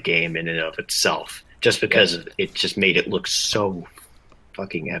me on the game in and of itself, just because it just made it look so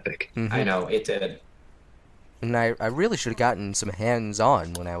fucking epic. Mm-hmm. I know, it did. And I really should have gotten some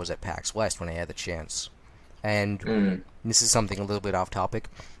hands-on when I was at PAX West when I had the chance. And this is something a little bit off topic.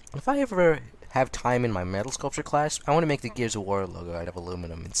 If I ever have time in my metal sculpture class, I want to make the Gears of War logo out of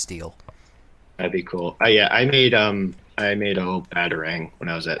aluminum and steel. That'd be cool. Yeah, I made a whole batarang when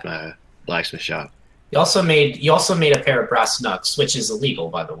I was at my blacksmith shop. You also made a pair of brass knucks, which is illegal,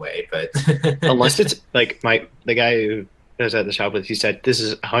 by the way. But Unless it's like the guy who was at the shop with, he said this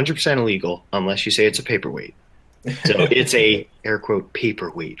is 100% illegal unless you say it's a paperweight. So it's a air quote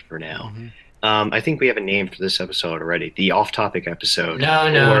paperweight for now. Mm-hmm. I think we have a name for this episode already. The off-topic episode.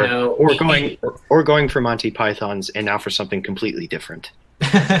 No. Or going for Monty Python's, and now for something completely different.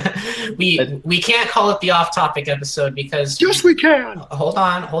 we can't call it the off-topic episode because Yes, we can. Hold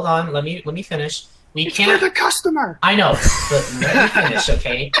on. Let me finish. It's for the customer. I know, but let me finish,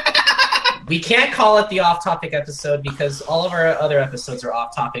 okay? We can't call it the off-topic episode because all of our other episodes are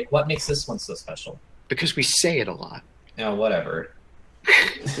off-topic. What makes this one so special? Because we say it a lot. No, whatever.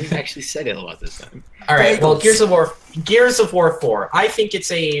 We've actually said it a lot this time. All right. Well, Gears of War 4. I think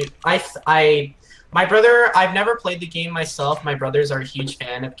it's my brother. I've never played the game myself. My brothers are a huge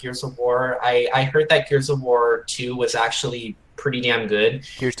fan of Gears of War. I heard that Gears of War 2 was actually pretty damn good.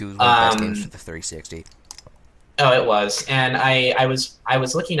 Gears 2 was one of the best games for the 360. Oh, it was, and I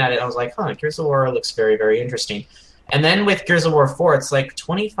was looking at it. I was like, Gears of War looks very, very interesting. And then with Gears of War 4, it's like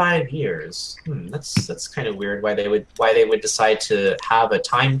 25 years. That's kind of weird. Why they would decide to have a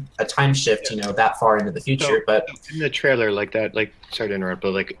time shift, that far into the future. So, but in the trailer, sorry to interrupt,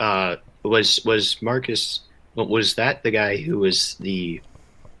 but was Marcus? Was that the guy who was the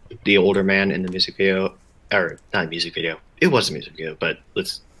older man in the music video, or not music video? It was a music video, but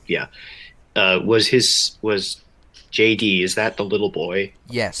was JD? Is that the little boy?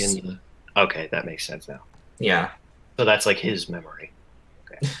 Yes. Okay, that makes sense now. Yeah. So that's like his memory.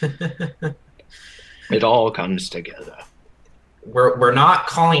 Okay. It all comes together. We're not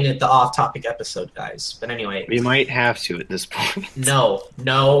calling it the off-topic episode, guys. But anyway, We might have to at this point. no.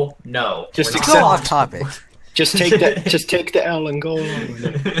 Just We're Let's not- go off topic. Just take the L and go on.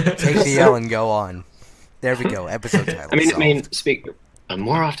 Take the L and go on. There we go. Episode title. I mean, solved. speak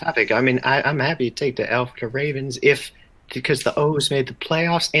more off topic. I mean, I'm happy to take the L for the Ravens because the O's made the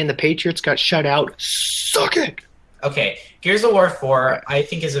playoffs and the Patriots got shut out. Suck it. Okay, Gears of War 4, I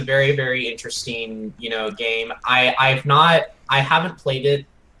think is a very, very interesting, game. I haven't played it,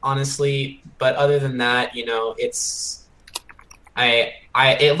 honestly, but other than that, it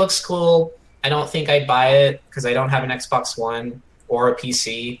looks cool. I don't think I'd buy it because I don't have an Xbox One or a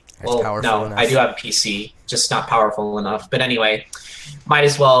PC. That's powerful no, enough. I do have a PC, just not powerful enough. But anyway, might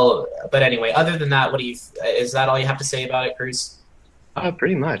as well. But anyway, other than that, is that all you have to say about it, Cruz?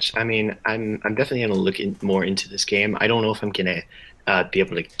 Pretty much. I mean, I'm definitely gonna look more into this game. I don't know if I'm gonna be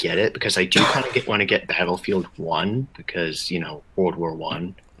able to get it because I do kind of want to get Battlefield 1 because World War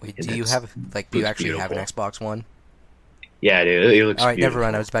 1. Wait, do you actually have an Xbox One? Yeah, dude, it looks Alright, never beautiful.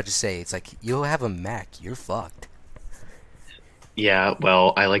 mind. I was about to say, it's like, you have a Mac. You're fucked. Yeah,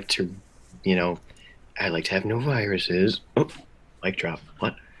 well, I like to, I like to have no viruses. Oh, mic drop.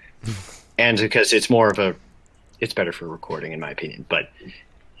 What? And because it's better for recording, in my opinion.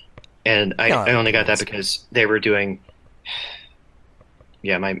 And No, I only got that it's- because they were doing.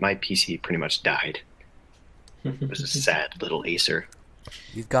 Yeah, my PC pretty much died. It was a sad little Acer.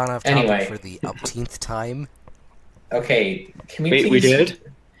 You've gone off topic Anyway. for the upteenth time. Okay, can we Wait, please? we did?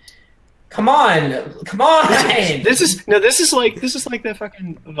 Come on, come on! This is like that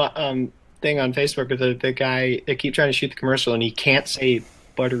fucking thing on Facebook with the guy that keep trying to shoot the commercial and he can't say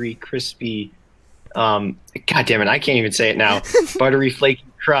buttery crispy. God damn it, I can't even say it now. Buttery flaky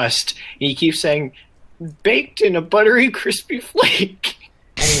crust. And he keeps saying baked in a buttery crispy flake.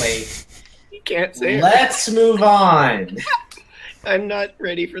 Anyway, He can't say it. let's move on. I'm not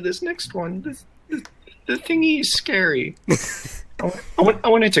ready for this next one. The thingy is scary. I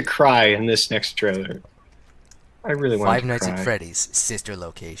wanted to cry in this next trailer. I really wanted Five to Nights cry. at Freddy's, sister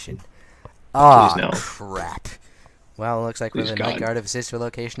location. Ah, Please no. crap. Well, it looks like we're Please the night God. guard of a sister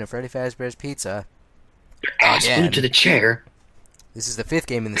location of Freddy Fazbear's Pizza. Ass Again. glued to the chair. This is the 5th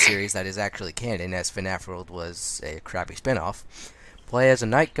game in the series that is actually canon, as FNAF World was a crappy spin-off. Play as a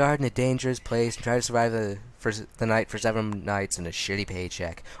night guard in a dangerous place and try to survive the night for 7 nights and a shitty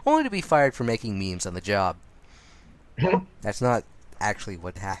paycheck, only to be fired for making memes on the job. That's not actually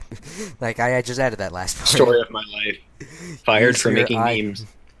what happened. Like, I just added that last part. Story of my life. Fired Use for your making eye- memes.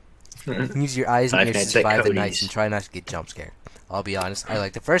 Use your eyes and Five ears to Nights at survive the Cody's. nights and try not to get jump scared. I'll be honest, I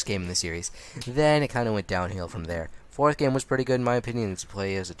liked the first game in the series. Then it kind of went downhill from there. 4th game was pretty good in my opinion to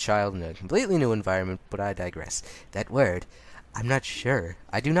play as a child in a completely new environment, but I digress. That word, I'm not sure.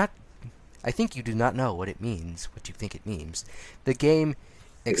 I think you do not know what it means, what you think it means. The game...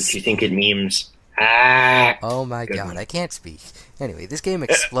 If you think it memes. Ah! Oh my Good god, one. I can't speak. Anyway, this game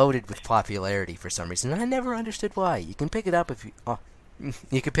exploded with popularity for some reason, and I never understood why. You can pick it up if you...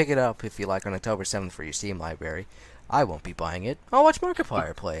 you can pick it up if you like on October 7th for your Steam library. I won't be buying it. I'll watch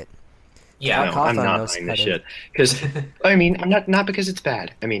Markiplier play it. Yeah, No, I'm Hawthorne not knows buying how this to- shit. Because, I mean, I'm not because it's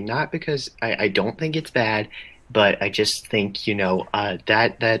bad. I mean, not because I don't think it's bad, but I just think,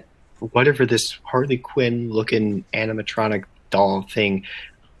 that whatever this Harley Quinn looking animatronic doll thing,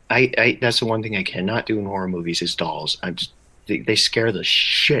 I that's the one thing I cannot do in horror movies is dolls. They scare the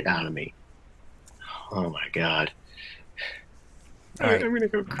shit out of me. Oh my god. Alright, I'm gonna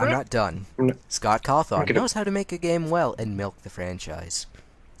go cry. I'm not done. I'm not- Scott Cawthon Okay. knows how to make a game well and milk the franchise.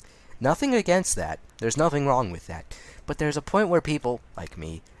 Nothing against that. There's nothing wrong with that. But there's a point where people, like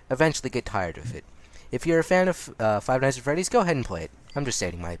me, eventually get tired of it. If you're a fan of Five Nights at Freddy's, go ahead and play it. I'm just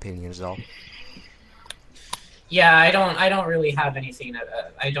stating my opinion is all. Yeah, I don't really have anything.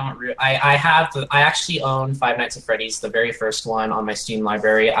 I actually own Five Nights at Freddy's, the very first one, on my Steam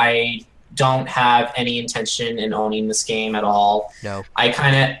library. I don't have any intention in owning this game at all. No. I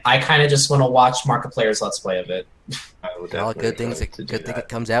kind of just want to watch Markiplier's Let's Play of it. I will All definitely good things. try to do Good thing that. it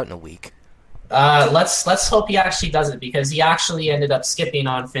comes out in a week. Let's hope he actually does it, because he actually ended up skipping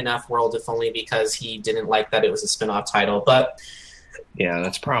on FNAF World, if only because he didn't like that it was a spin-off title. But Yeah,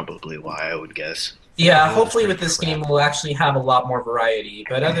 that's probably why I would guess. yeah, That hopefully was with this pretty game we'll actually have a lot more variety.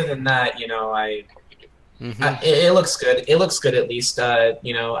 But other than that, Mhm. it looks good. It looks good at least.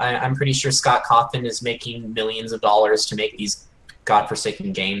 I'm pretty sure Scott Cawthon is making millions of dollars to make these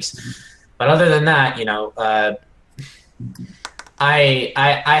godforsaken games. But other than that, I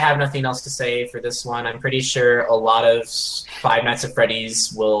have nothing else to say for this one. I'm pretty sure a lot of Five Nights at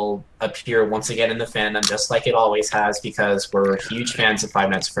Freddy's will appear once again in the fandom, just like it always has, because we're huge fans of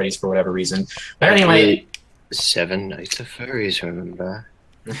Five Nights at Freddy's for whatever reason. But anyway, 7 Nights of Furries, remember?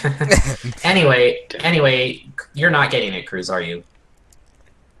 anyway, you're not getting it, Cruz, are you?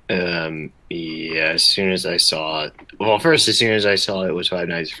 Yeah, as soon as I saw it. Well, first, as soon as I saw it was Five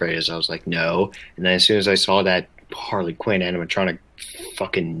Nights at Freddy's, I was like, no. And then as soon as I saw that Harley Quinn animatronic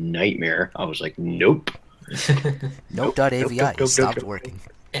fucking nightmare, I was like, nope. Nope.avi nope, stopped nope. working.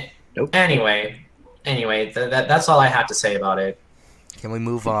 Nope. Anyway, that's all I have to say about it. Can we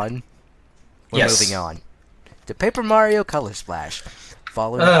move on? We're Yes. moving on. To Paper Mario Color Splash.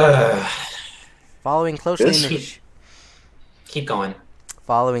 Following closely in the Keep going.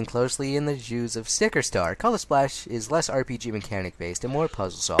 Following closely in the shoes of Sticker Star, Color Splash is less RPG mechanic based and more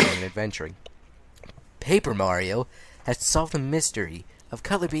puzzle solving and adventuring. Paper Mario has to solve the mystery of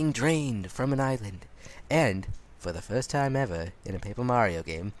color being drained from an island, and, for the first time ever in a Paper Mario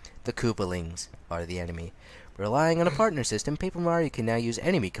game, the Koopalings are the enemy. Relying on a partner system, Paper Mario can now use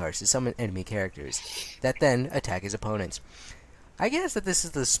enemy cards to summon enemy characters, that then attack his opponents. I guess that this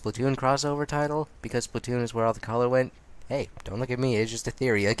is the Splatoon crossover title, because Splatoon is where all the color went. Hey, don't look at me. It's just a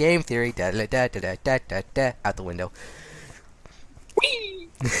theory, a game theory. Da da da da da da da. Out the window. Whee!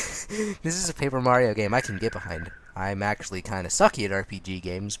 This is a Paper Mario game I can get behind. I'm actually kind of sucky at RPG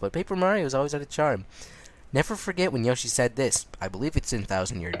games, but Paper Mario has always had a charm. Never forget when Yoshi said this. I believe it's in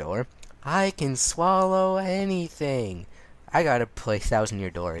Thousand Year Door. I can swallow anything. I gotta play Thousand Year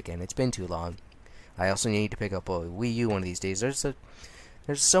Door again. It's been too long. I also need to pick up a Wii U one of these days.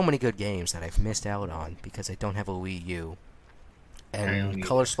 There's so many good games that I've missed out on because I don't have a Wii U. And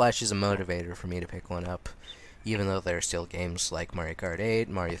Color Splash is a motivator for me to pick one up. Even though there are still games like Mario Kart 8,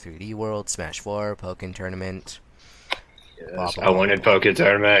 Mario 3D World, Smash 4, Pokken Tournament. Yes, blah, blah, I wanted Pokken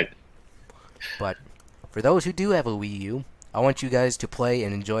Tournament. But for those who do have a Wii U, I want you guys to play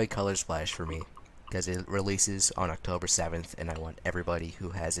and enjoy Color Splash for me. Because it releases on October 7th, and I want everybody who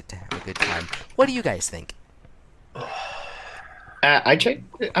has it to have a good time. What do you guys think? I checked.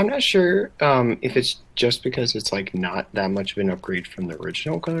 I'm not sure if it's just because it's like not that much of an upgrade from the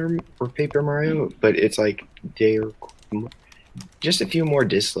original Color or Paper Mario, but it's like they're just a few more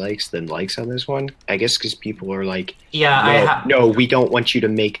dislikes than likes on this one. I guess because people are like, Yeah, no, we don't want you to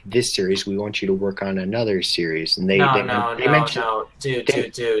make this series. We want you to work on another series. And they mentioned,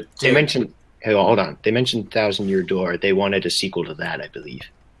 dude. They mentioned. Hey, hold on. They mentioned Thousand Year Door. They wanted a sequel to that, I believe.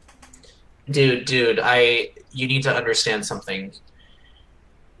 Dude, you need to understand something.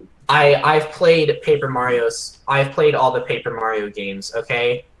 I've played Paper Mario's. I've played all the Paper Mario games,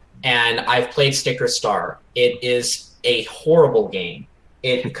 okay? And I've played Sticker Star. It is a horrible game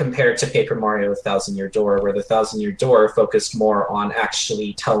compared to Paper Mario Thousand Year Door, where the Thousand Year Door focused more on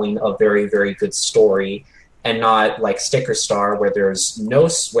actually telling a very, very good story, and not like Sticker Star, where there's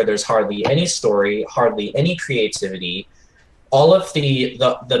hardly any story, hardly any creativity. All of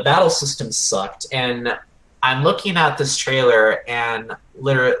the battle systems sucked, and I'm looking at this trailer, and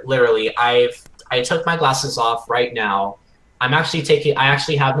literally, I took my glasses off right now. I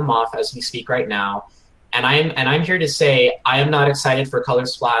actually have them off as we speak right now, and I'm here to say I am not excited for Color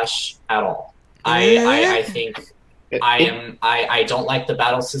Splash at all. I think I don't like the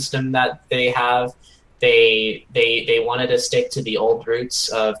battle system that they have. They wanted to stick to the old roots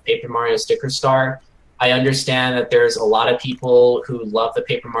of Paper Mario Sticker Star. I understand that there's a lot of people who love the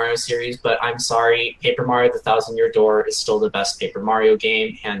Paper Mario series, but I'm sorry, Paper Mario: The Thousand Year Door is still the best Paper Mario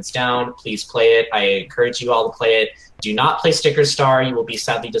game, hands down. Please play it. I encourage you all to play it. Do not play Sticker Star. You will be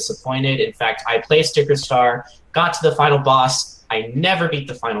sadly disappointed. In fact, I played Sticker Star, got to the final boss. I never beat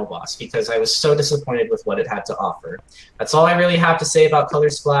the final boss because I was so disappointed with what it had to offer. That's all I really have to say about Color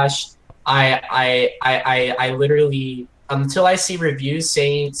Splash. I literally, until I see reviews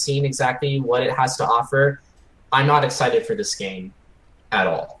seeing exactly what it has to offer, I'm not excited for this game at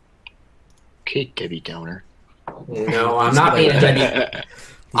all. Okay, Debbie Downer. No, I'm not being a Debbie.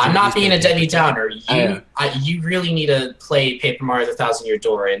 I'm not being a Debbie Downer. You really need to play Paper Mario: The Thousand Year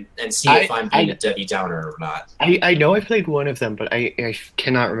Door and see if I'm being a Debbie Downer or not. I know I played one of them, but I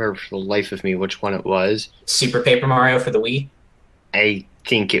cannot remember for the life of me which one it was. Super Paper Mario for the Wii? I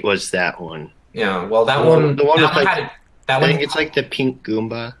think it was that one. Yeah, well, that one. The one with I think it's like the pink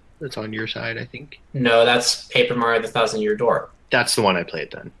Goomba that's on your side, I think. No, that's Paper Mario: The Thousand Year Door. That's the one I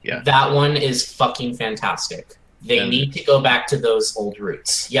played then, yeah. That one is fucking fantastic. They need to go back to those old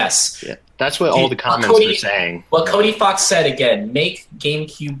roots. Yes. Yeah, that's what all the comments were saying. What Cody Fox said again, make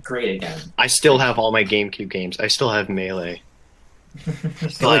GameCube great again. I still have all my GameCube games. I still have Melee. I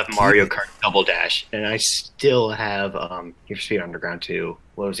still have Mario Kart Double Dash. And I still have Need for Speed Underground 2.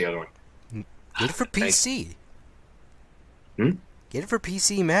 What was the other one? Get it for PC. Hmm? Get it for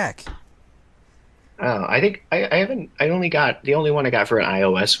PC Mac. Oh, I think I haven't. I only got the only one I got for an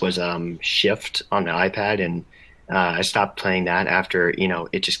iOS was Shift on the iPad, and I stopped playing that after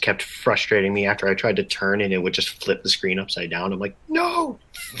it just kept frustrating me. After I tried to turn and it would just flip the screen upside down. I'm like, no.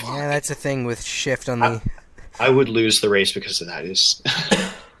 Yeah, that's the thing with Shift on the. I would lose the race because of that.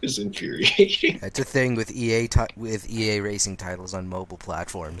 Is infuriating. That's a thing with EA racing titles on mobile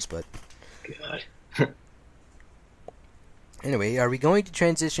platforms, but. God. Anyway, are we going to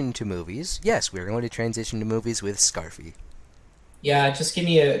transition to movies? Yes, we're going to transition to movies with Scarfy. Yeah, just give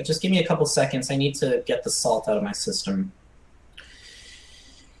me a couple seconds. I need to get the salt out of my system.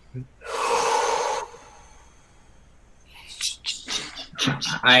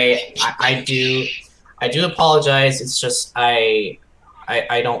 I do apologize. It's just I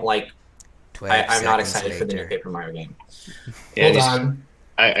don't like. I'm not excited for the new Paper Mario game. Yeah, Hold on.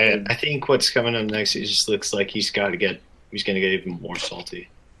 I think what's coming up next. It just looks like he's going to get even more salty.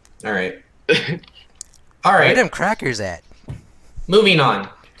 All right. Where are them crackers at? Moving on.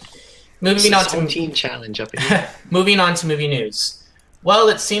 Moving on to challenge up here. Moving on to movie news. Well,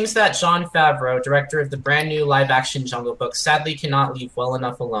 it seems that Jon Favreau, director of the brand new live-action Jungle Book, sadly cannot leave well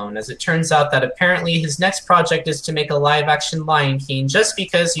enough alone, as it turns out that apparently his next project is to make a live-action Lion King just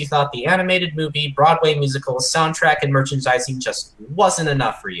because you thought the animated movie, Broadway musical, soundtrack, and merchandising just wasn't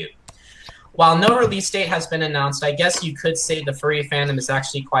enough for you. While no release date has been announced, I guess you could say the furry fandom is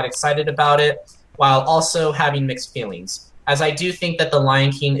actually quite excited about it, while also having mixed feelings, as I do think that The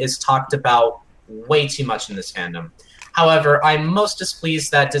Lion King is talked about way too much in this fandom. However, I'm most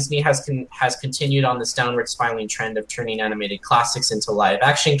displeased that Disney has continued on this downward spiraling trend of turning animated classics into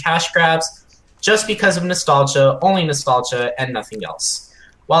live-action cash grabs just because of nostalgia, only nostalgia, and nothing else.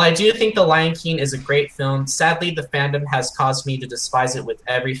 While I do think The Lion King is a great film, sadly the fandom has caused me to despise it with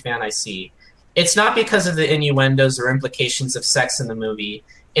every fan I see. It's not because of the innuendos or implications of sex in the movie.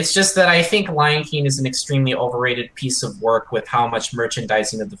 It's just that I think Lion King is an extremely overrated piece of work with how much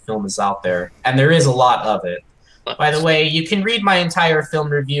merchandising of the film is out there, and there is a lot of it. By the way, you can read my entire film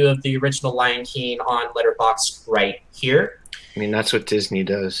review of the original Lion King on Letterboxd right here. I mean, that's what Disney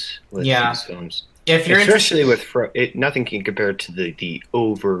does with these films. If you're Especially with nothing can compare to the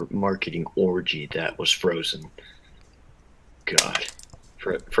over-marketing orgy that was Frozen. God.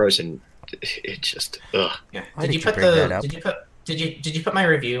 Frozen, it just, ugh. Yeah. Why Did you put my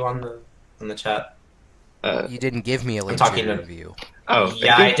review on the chat? You didn't give me a link to your review. Oh,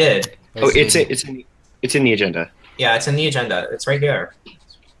 yeah, I did. Oh, it's in the agenda. Yeah, it's in the agenda. It's right here.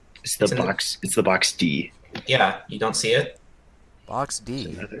 It's the box D. Yeah, you don't see it? Box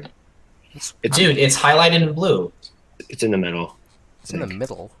D. Dude, it's highlighted in blue. It's in the middle. It's in the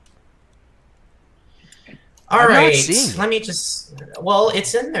middle. All right, let me just. Well,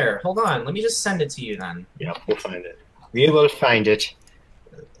 it's in there. Hold on. Let me just send it to you then. Yeah, we'll find it. We will find it.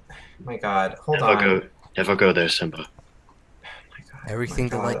 Oh my God, hold on. Never go there, Simba. Everything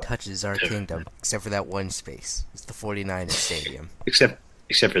the light touches is our kingdom, except for that one space. It's the 49ers Stadium. Except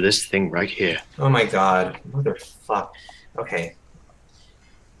for this thing right here. Oh my God, motherfuck. Okay.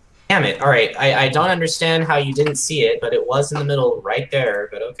 Damn it. All right, I don't understand how you didn't see it, but it was in the middle right there.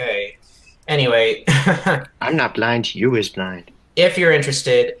 But okay. Anyway. I'm not blind. You is blind. If you're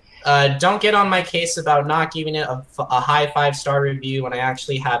interested, don't get on my case about not giving it a high 5-star review when I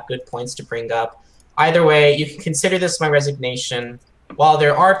actually have good points to bring up. Either way, you can consider this my resignation. While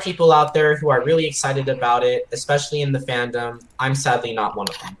there are people out there who are really excited about it, especially in the fandom, I'm sadly not one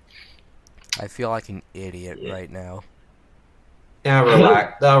of them. I feel like an idiot right now. Now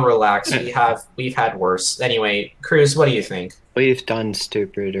relax. Relax. We've had worse. Anyway, Cruz, what do you think? We've done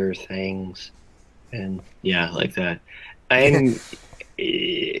stupider things, and yeah, like that. And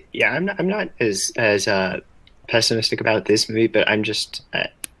yeah, I'm not as pessimistic about this movie, but I'm just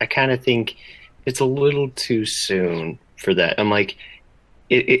I kind of think it's a little too soon for that. I'm like,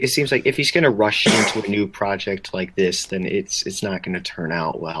 it seems like if he's going to rush into a new project like this, then it's not going to turn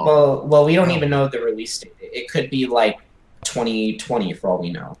out well. Well, we don't even know the release date. It could be like 2020 for all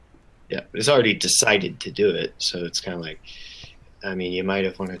we know. Yeah, it's already decided to do it, so it's kind of like, I mean, you might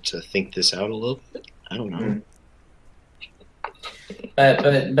have wanted to think this out a little bit. I don't know.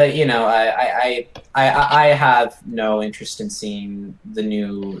 But you know, I have no interest in seeing the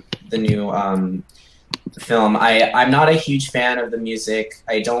new film. I'm not a huge fan of the music.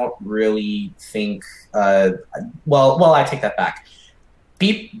 I don't really think. Well, I take that back.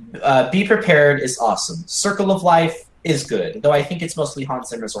 Be Prepared is awesome. Circle of Life is good, though I think it's mostly Hans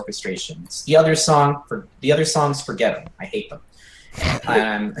Zimmer's orchestrations. The other songs, forget them. I hate them.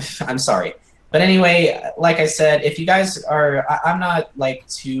 I'm sorry. But anyway, like I said, if you guys are, I'm not like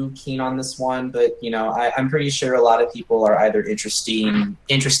too keen on this one, but you know, I'm pretty sure a lot of people are either interested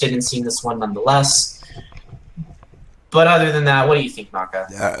in seeing this one nonetheless. But other than that, what do you think,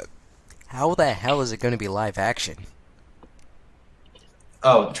 Naka? How the hell is it going to be live action?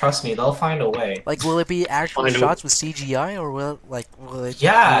 Oh, trust me, they'll find a way. Like, will it be actual shots with CGI, or will it be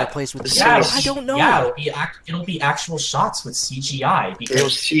replaced with? I don't know. Yeah, it'll be actual shots with CGI. It'll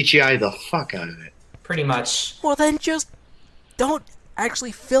CGI the fuck out of it. Pretty much. Well, then just don't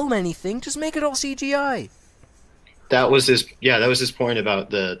actually film anything. Just make it all CGI. That was his point about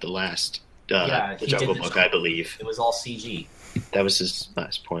the last the Jungle Book, I believe. It was all CG. That was his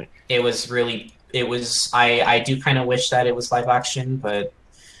last point. I do kind of wish that it was live action, but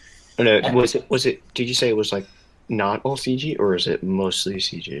was it did you say it was like not all CG, or is it mostly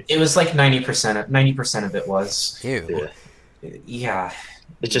CG? It was like 90% of it was. Ew. Yeah.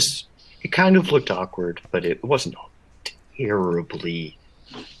 It kind of looked awkward, but it wasn't terribly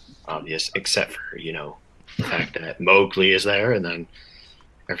obvious, except for, you know, the fact that Mowgli is there and then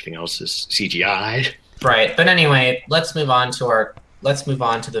everything else is CGI. Right, but anyway, let's move on to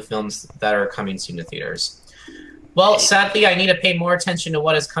the films that are coming soon to theaters. Well, sadly, I need to pay more attention to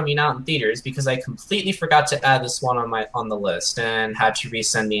what is coming out in theaters because I completely forgot to add this one on the list and had to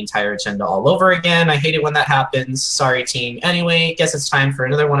resend the entire agenda all over again. I hate it when that happens. Sorry, team. Anyway, guess it's time for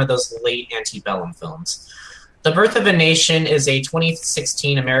another one of those late antebellum films. The Birth of a Nation is a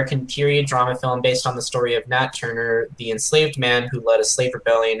 2016 American period drama film based on the story of Nat Turner, the enslaved man who led a slave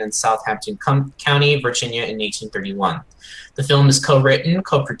rebellion in Southampton County, Virginia in 1831. The film is co-written,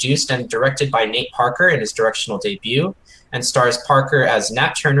 co-produced, and directed by Nate Parker in his directional debut, and stars Parker as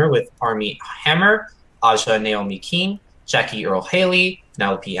Nat Turner with Armie Hammer, Aja Naomi Keene, Jackie Earle Haley,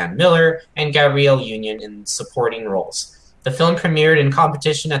 Penelope Ann Miller, and Gabrielle Union in supporting roles. The film premiered in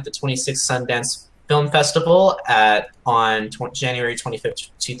competition at the 26th Sundance Film Festival on January 25th,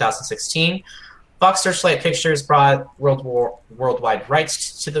 2016. Fox Searchlight Pictures brought worldwide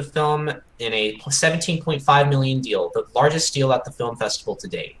rights to the film in a $17.5 million deal, the largest deal at the film festival to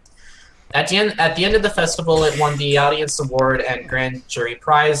date. At the end of the festival, it won the Audience Award and Grand Jury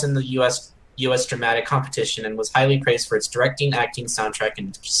Prize in the U.S. Dramatic Competition and was highly praised for its directing, acting, soundtrack,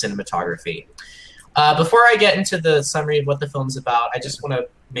 and cinematography. Before I get into the summary of what the film's about, I just want to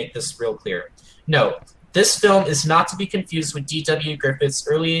make this real clear. No, this film is not to be confused with D.W. Griffith's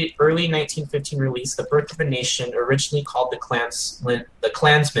early 1915 release, The Birth of a Nation, originally called The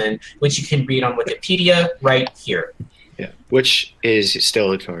Klansman, which you can read on Wikipedia right here. Yeah, which is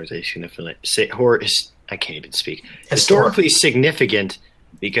still I can't even speak. Historically significant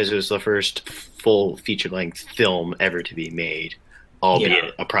because it was the first full feature-length film ever to be made,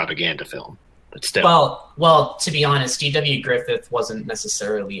 albeit a propaganda film. But still. Well, to be honest, D.W. Griffith wasn't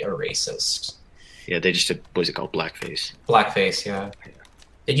necessarily a racist. Yeah, they just did, what is it called? Blackface. Blackface, yeah.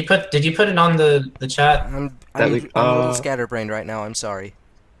 Did you put it on the chat? I'm a little scatterbrained right now. I'm sorry.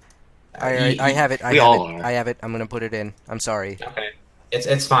 I have it. I have it. I'm gonna put it in. I'm sorry. Okay.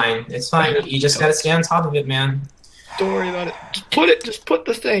 It's fine. It's fine. You just gotta stay on top of it, man. Don't worry about it. Just put it. Just put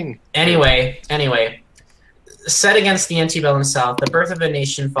the thing. Anyway. Set against the antebellum South, The Birth of a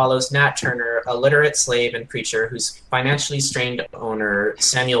Nation follows Nat Turner, a literate slave and preacher whose financially strained owner,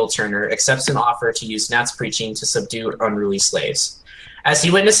 Samuel Turner, accepts an offer to use Nat's preaching to subdue unruly slaves. As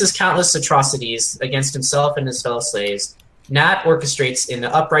he witnesses countless atrocities against himself and his fellow slaves, Nat orchestrates an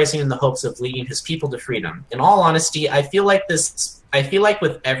uprising in the hopes of leading his people to freedom. In all honesty, I feel like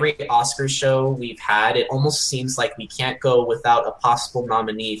with every Oscar show we've had, it almost seems like we can't go without a possible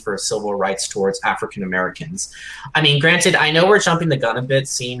nominee for civil rights towards African Americans. I mean, granted, I know we're jumping the gun a bit,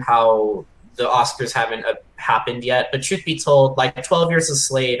 seeing how the Oscars haven't happened yet, but truth be told, like 12 Years a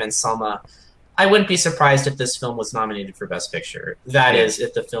Slave and Selma, I wouldn't be surprised if this film was nominated for Best Picture. That is,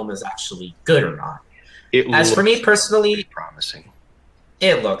 if the film is actually good or not. As for me personally, promising.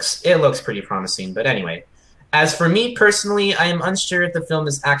 It looks pretty promising, but anyway. As for me personally, I am unsure if the film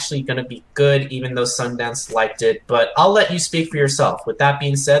is actually going to be good, even though Sundance liked it, but I'll let you speak for yourself. With that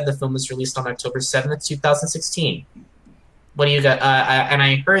being said, the film was released on October 7th, 2016. What do you got? And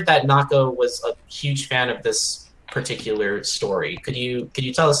I heard that Nako was a huge fan of this particular story. Could you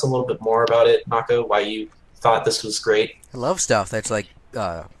tell us a little bit more about it, Nako, why you thought this was great? I love stuff that's like,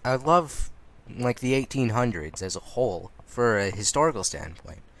 I love like the 1800s as a whole for a historical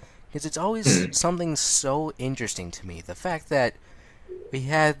standpoint. Because it's always something so interesting to me. The fact that we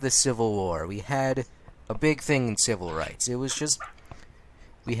had the Civil War, we had a big thing in civil rights. It was just,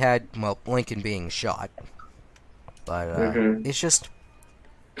 we had, well, Lincoln being shot. But it's just,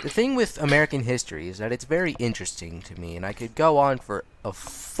 the thing with American history is that it's very interesting to me. And I could go on for a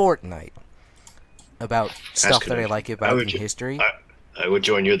fortnight about stuff that I like about in history. I would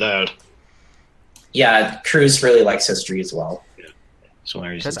join you there. Yeah, Cruz really likes history as well.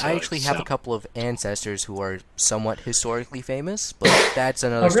 Because I actually have a couple of ancestors who are somewhat historically famous, but that's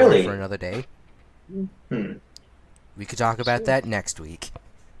another story for another day. We could talk about that next week.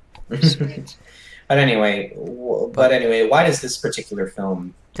 But anyway, why does this particular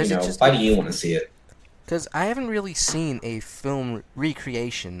film, why do you want to see it? Because I haven't really seen a film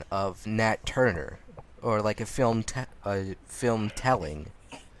recreation of Nat Turner, or like a film telling.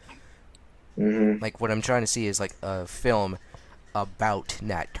 Like, what I'm trying to see is like a film about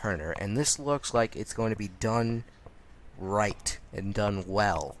Nat Turner, and this looks like it's going to be done right and done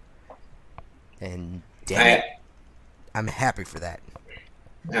well. And damn it, I'm happy for that.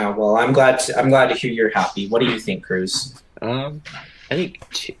 Well, I'm glad to hear you're happy. What do you think, Cruz? I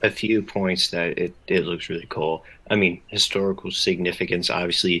think a few points that it looks really cool. I mean, historical significance,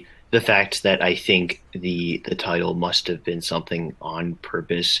 obviously. The fact that I think the title must have been something on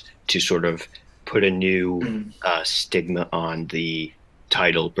purpose to sort of put a new stigma on the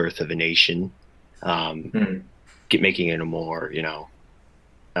title "Birth of a Nation," making it a more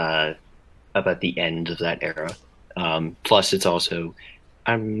about the end of that era. Plus, it's also,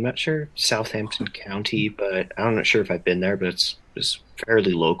 I'm not sure Southampton County, but I'm not sure if I've been there, but it's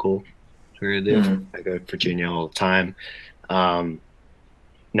fairly local where I live. I go to Virginia all the time. Not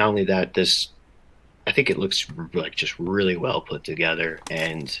only that, I think it looks like just really well put together,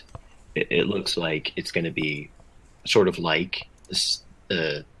 and it looks like it's going to be sort of like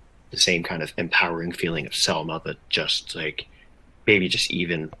the same kind of empowering feeling of Selma, but just like maybe just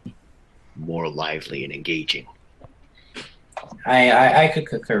even more lively and engaging. I could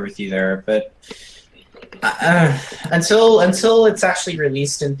concur with you there, but until it's actually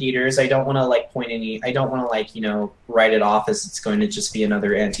released in theaters, I don't want to I don't want to write it off as it's going to just be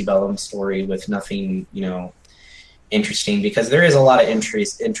another antebellum story with nothing interesting, because there is a lot of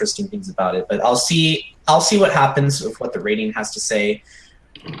interesting things about it. But I'll see what happens with what the rating has to say.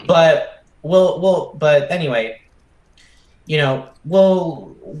 But but anyway,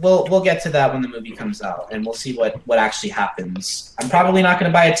 we'll get to that when the movie comes out, and we'll see what actually happens. I'm probably not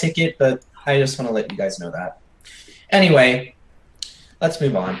going to buy a ticket, but I just want to let you guys know that. Anyway, let's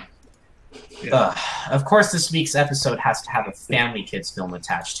move on. Yeah. Of course, this week's episode has to have a family kids film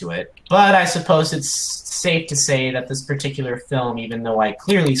attached to it, but I suppose it's safe to say that this particular film, even though I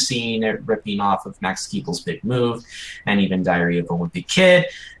clearly seen it ripping off of Max Keeble's Big Move and even Diary of a Wimpy Kid,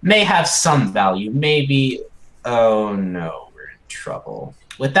 may have some value. Maybe, oh no, we're in trouble.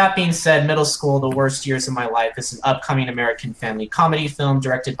 With that being said, Middle School, The Worst Years of My Life is an upcoming American family comedy film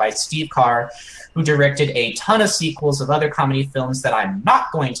directed by Steve Carr, who directed a ton of sequels of other comedy films that I'm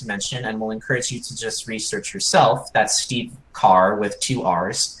not going to mention and will encourage you to just research yourself. That's Steve Carr with 2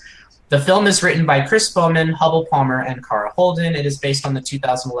 R's. The film is written by Chris Bowman, Hubble Palmer, and Cara Holden. It is based on the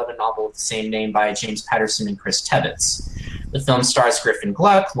 2011 novel of the same name by James Patterson and Chris Tebbets. The film stars Griffin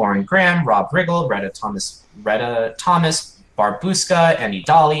Gluck, Lauren Graham, Rob Riggle, Retta Thomas, Barb Buska, Andy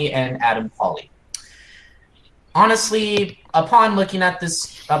Dolly, and Adam Pauly. Honestly, upon looking at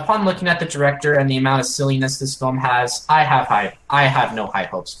the director and the amount of silliness this film has, I have no high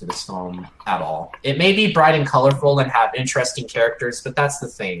hopes for this film at all. It may be bright and colorful and have interesting characters, but that's the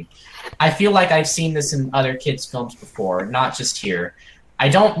thing. I feel like I've seen this in other kids' films before, not just here. I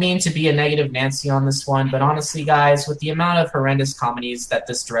don't mean to be a negative Nancy on this one, but honestly, guys, with the amount of horrendous comedies that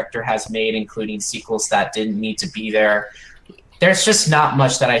this director has made, including sequels that didn't need to be there, there's just not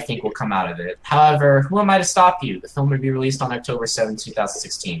much that I think will come out of it. However, who am I to stop you? The film will be released on October 7,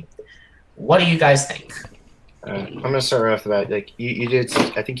 2016. What do you guys think? I'm going to start right off the bat. Like you did,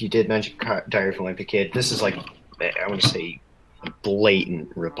 I think you did mention Diary of a Wimpy Kid. This is like, I want to say, a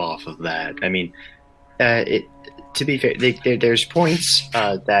blatant ripoff of that. I mean, to be fair, there's points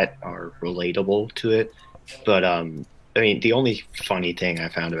that are relatable to it, but I mean, the only funny thing I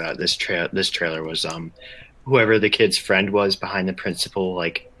found about this trailer was whoever the kid's friend was behind the principal,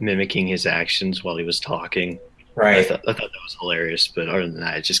 like mimicking his actions while he was talking. Right. I thought that was hilarious, but other than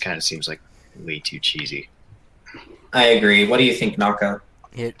that, it just kind of seems like way too cheesy. I agree. What do you think, Naka?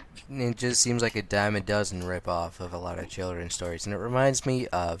 It just seems like a dime a dozen ripoff of a lot of children's stories, and it reminds me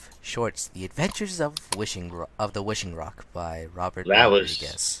of Shorts, The Adventures of the Wishing Rock by Robert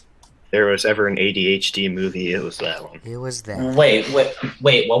Rodriguez. There was ever an ADHD movie, it was that one. It was that. Wait,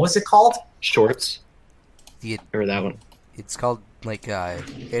 what was it called? Shorts. Or that one. It's called, like,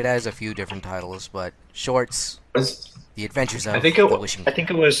 it has a few different titles, but Shorts, The Adventures of the Wishing Rock. I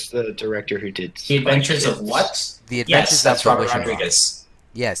think it was the director who did The Adventures of what? The Adventures that's of the Robert Wishing Rodriguez. Rock.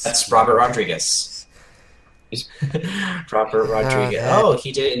 Yes. That's Robert Rodriguez. Robert Rodriguez. Oh,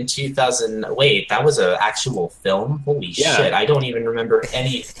 he did it in 2000. Wait, that was an actual film? Holy shit, I don't even remember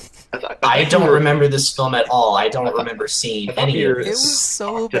any... I don't remember this film at all. I don't remember seeing any of this. It was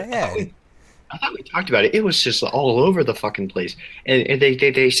so bad. I thought we talked about it. It was just all over the fucking place. And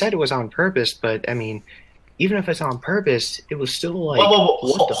they said it was on purpose, but I mean, even if it's on purpose, it was still like... Whoa.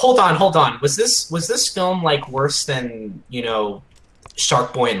 Hold on. Was this film like worse than,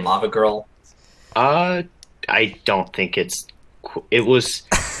 Shark Boy and Lava Girl? I don't think it was...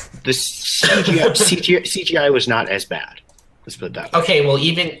 The CGI was not as bad. Let's put it that way. Okay, well,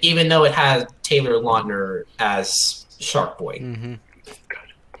 even though it had Taylor Lautner as Shark Boy. Mm-hmm.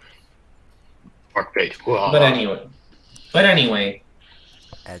 But anyway,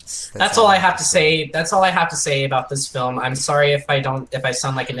 that's all I have to say. That's all I have to say about this film. I'm sorry if I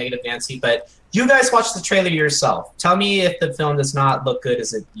sound like a negative Nancy, but you guys watch the trailer yourself. Tell me if the film does not look good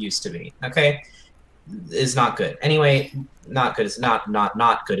as it used to be. Okay, is not good. Anyway, not good. It's not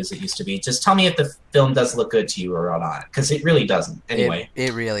good as it used to be. Just tell me if the film does look good to you or not, because it really doesn't. Anyway,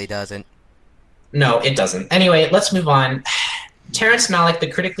 it really doesn't. No, it doesn't. Anyway, let's move on. Terrence Malick,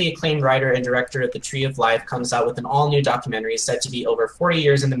 the critically acclaimed writer and director of The Tree of Life, comes out with an all-new documentary said to be over 40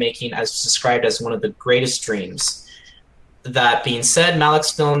 years in the making, as described as one of the greatest dreams. That being said,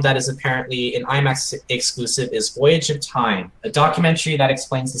 Malick's film that is apparently an IMAX exclusive is Voyage of Time, a documentary that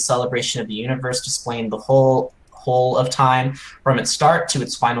explains the celebration of the universe, displaying the whole of time from its start to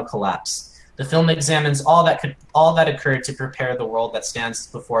its final collapse. The film examines all that occurred to prepare the world that stands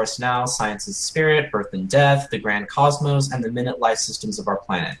before us now, science's spirit, birth and death, the grand cosmos, and the minute life systems of our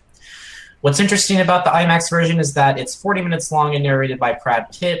planet. What's interesting about the IMAX version is that it's 40 minutes long and narrated by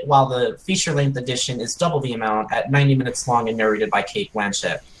Brad Pitt, while the feature-length edition is double the amount at 90 minutes long and narrated by Cate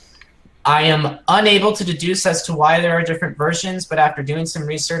Blanchett. I am unable to deduce as to why there are different versions, but after doing some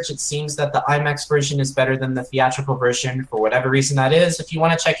research, it seems that the IMAX version is better than the theatrical version for whatever reason that is. If you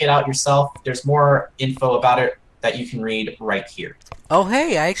want to check it out yourself, there's more info about it that you can read right here. Oh,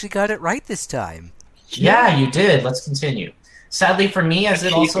 hey, I actually got it right this time. Yeah, you did. Let's continue. Sadly for me, as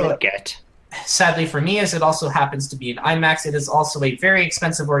it also happens to be an IMAX, it is also a very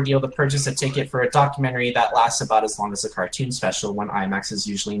expensive ordeal to purchase a ticket for a documentary that lasts about as long as a cartoon special, when IMAX is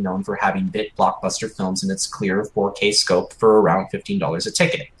usually known for having big blockbuster films in its clear 4K scope for around $15 a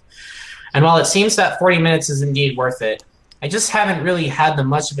ticket. And while it seems that 40 minutes is indeed worth it, I just haven't really had the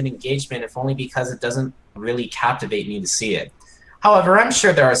much of an engagement, if only because it doesn't really captivate me to see it. However, I'm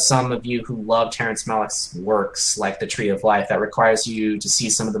sure there are some of you who love Terrence Malick's works, like The Tree of Life, that requires you to see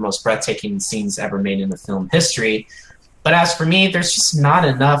some of the most breathtaking scenes ever made in the film history. But as for me, there's just not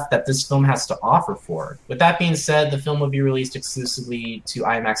enough that this film has to offer for. With that being said, the film will be released exclusively to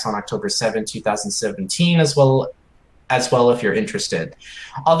IMAX on October 7, 2017, as well if you're interested.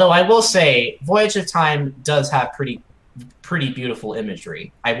 Although I will say, Voyage of Time does have pretty beautiful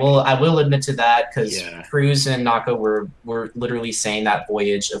imagery. I will admit to that, because Cruz and Naka were literally saying that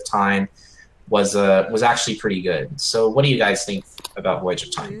Voyage of Time was actually pretty good. So what do you guys think about Voyage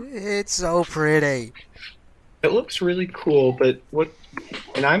of Time? It's so pretty. It looks really cool, but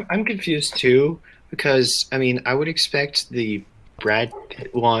I'm confused too, because I mean I would expect the Brad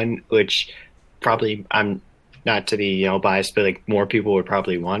Pitt one, which probably, I'm not to be biased, but like more people would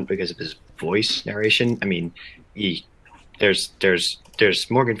probably want because of his voice narration. I mean, there's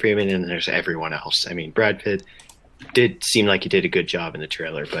Morgan Freeman and there's everyone else. I mean, Brad Pitt did seem like he did a good job in the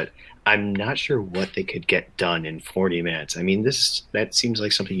trailer, but I'm not sure what they could get done in 40 minutes. I mean, that seems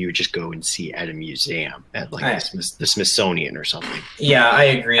like something you would just go and see at a museum, at like the Smithsonian or something. Yeah, I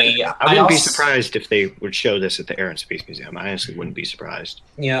agree. I wouldn't be surprised if they would show this at the Air and Space Museum. I honestly wouldn't be surprised.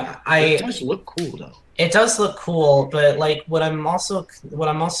 Yeah, it does look cool though. It does look cool, but like what I'm also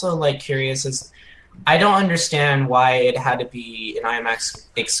like curious is, I don't understand why it had to be an IMAX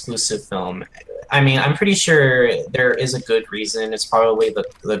exclusive film. I mean, I'm pretty sure there is a good reason. It's probably the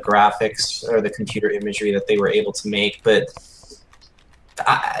graphics or the computer imagery that they were able to make, but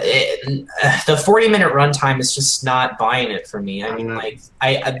the 40-minute runtime is just not buying it for me. I mean, like,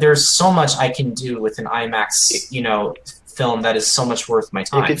 there's so much I can do with an IMAX, film that is so much worth my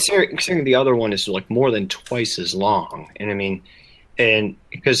time. Considering the other one is like more than twice as long, and I mean. And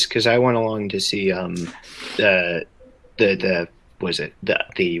because I went along to see what's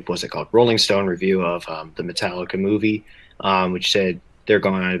it called, Rolling Stone review of the Metallica movie, which said they're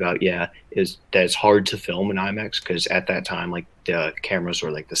going on about that it's hard to film in IMAX because at that time like the cameras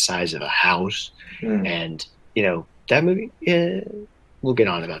were like the size of a house, and that movie. We'll get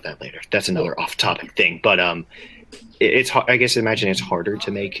on about that later. That's another off-topic thing, but it's I guess imagine it's harder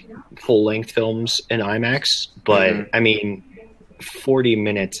to make full-length films in IMAX, but I mean. 40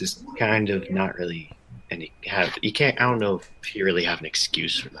 minutes is kind of not really, and you can't. I don't know if you really have an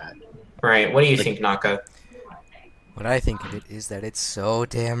excuse for that. Right. What do you think, Naka? What I think of it is that it's so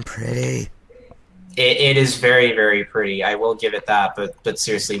damn pretty. It is very, very pretty. I will give it that. But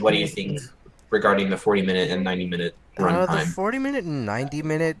seriously, what do you think regarding the 40-minute and 90-minute runtime? The 40-minute and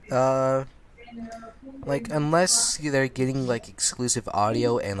 90-minute, like, unless they're getting like exclusive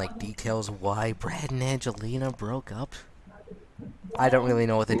audio and like details why Brad and Angelina broke up. I don't really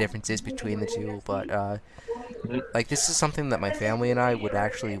know what the difference is between the two, but like this is something that my family and I would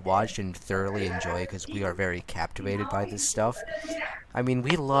actually watch and thoroughly enjoy because we are very captivated by this stuff. I mean,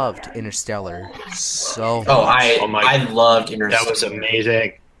 we loved Interstellar so much. I loved Interstellar. That was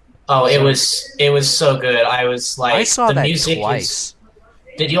amazing. Oh, it was so good. I was like, I saw the that music twice.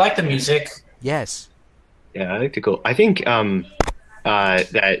 Did you like the music? Yes. Yeah, I liked it cool. I think that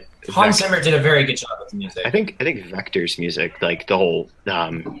Hans Zimmer did a very good job with the music. I think Vector's music, like the whole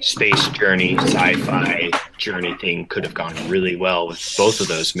space journey, sci-fi journey thing, could have gone really well with both of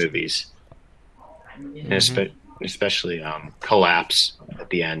those movies, and especially Collapse at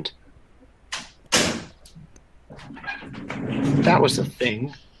the end. That was the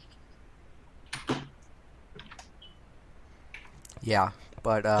thing. Yeah,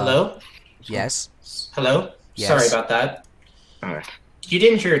 but Hello? yes, Hello? yes, Sorry about that. Alright. You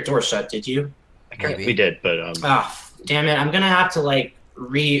didn't hear a door shut, did you? We did, but Ah, damn it. I'm gonna have to like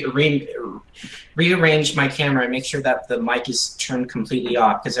rearrange my camera and make sure that the mic is turned completely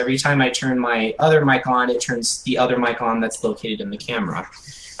off, because every time I turn my other mic on, it turns the other mic on that's located in the camera.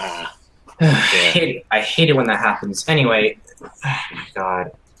 yeah. I hate it when that happens. Anyway, oh my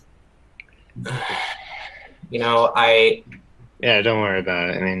God. You know, Yeah, don't worry about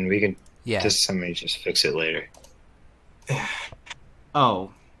it. I mean, we can yeah. somebody just fix it later.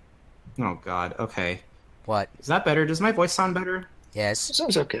 Oh God. Okay. What? Is that better? Does my voice sound better? Yes. It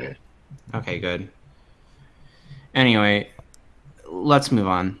sounds okay. Okay, good. Anyway, let's move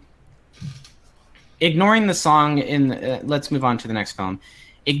on. Ignoring the song let's move on to the next film.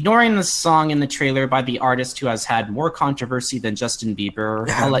 Ignoring the song in the trailer by the artist who has had more controversy than Justin Bieber,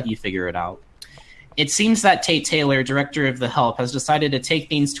 I'll let you figure it out. It seems that Tate Taylor, director of The Help, has decided to take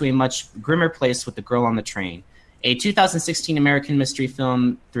things to a much grimmer place with The Girl on the Train, a 2016 American mystery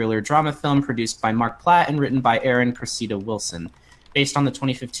film, thriller drama film produced by Mark Platt and written by Aaron Cressida Wilson, based on the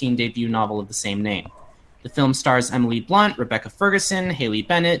 2015 debut novel of the same name. The film stars Emily Blunt, Rebecca Ferguson, Haley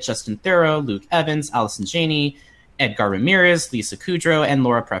Bennett, Justin Theroux, Luke Evans, Allison Janney, Edgar Ramirez, Lisa Kudrow, and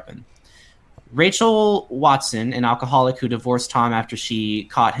Laura Prepon. Rachel Watson, an alcoholic who divorced Tom after she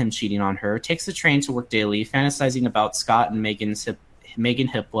caught him cheating on her, takes the train to work daily, fantasizing about Scott and Megan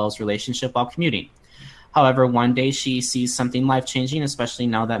Hipwell's relationship while commuting. However, one day she sees something life-changing, especially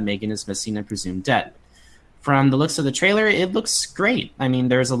now that Megan is missing and presumed dead. From the looks of the trailer, it looks great. I mean,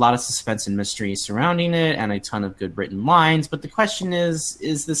 there's a lot of suspense and mystery surrounding it and a ton of good written lines, but the question is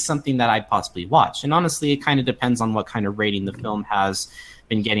this something that I'd possibly watch? And honestly, it kind of depends on what kind of rating the film has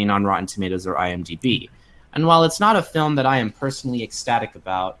been getting on Rotten Tomatoes or IMDb. And while it's not a film that I am personally ecstatic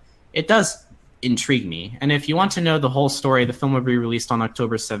about, it does intrigue me. And if you want to know the whole story, the film will be released on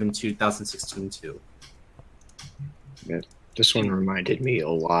October 7, 2016 too. Yeah, this one reminded me a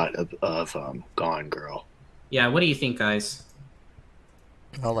lot of Gone Girl. Yeah, what do you think, guys?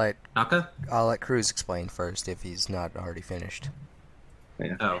 I'll let Naka? Cruz explain first if he's not already finished.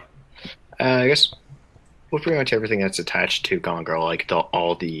 Yeah. Oh. I guess with pretty much everything that's attached to Gone Girl, like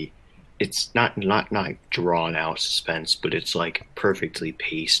it's not drawn out suspense, but it's like perfectly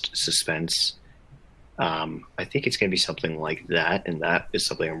paced suspense. I think it's gonna be something like that, and that is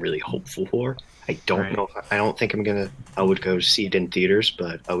something I'm really hopeful for. I don't know. I don't think I would go see it in theaters,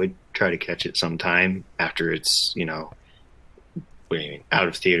 but I would try to catch it sometime after it's out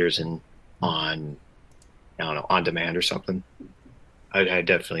of theaters and on, I don't know, on demand or something. I'd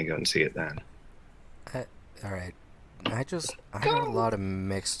definitely go and see it then. All right. I got a lot of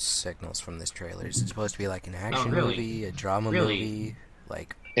mixed signals from this trailer. Is it supposed to be like an action movie, a drama movie,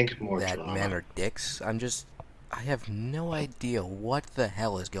 like I think more that drama. men are dicks? I have no idea what the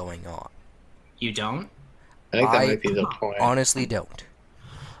hell is going on. You don't? I think that might be the point. Honestly don't.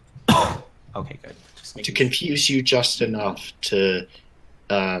 Okay, good. To confuse you just enough to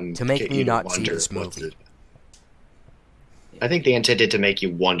make me not see this movie. I think they intended to make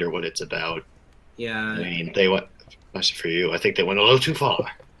you wonder what it's about. Yeah. I mean, they went, especially for you, I think they went a little too far.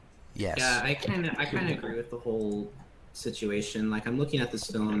 Yes. Yeah, I kind of agree with the whole situation. Like, I'm looking at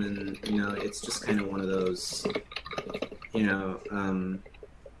this film, and it's just kind of one of those, we'll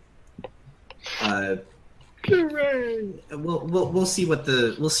see what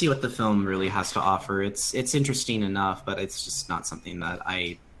the film really has to offer. It's interesting enough, but it's just not something that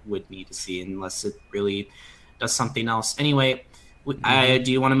I would need to see unless it really does something else. Anyway,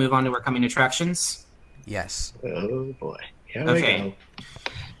 do you want to move on to our coming attractions? Yes. Oh boy. Here okay. we go.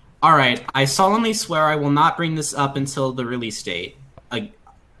 All right. I solemnly swear I will not bring this up until the release date.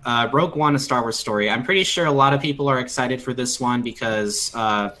 Rogue One, a Star Wars story. I'm pretty sure a lot of people are excited for this one because,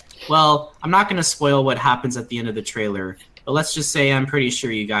 I'm not going to spoil what happens at the end of the trailer, but let's just say I'm pretty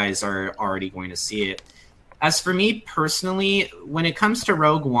sure you guys are already going to see it. As for me personally, when it comes to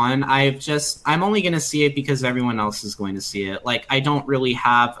Rogue One, I'm only going to see it because everyone else is going to see it. Like, I don't really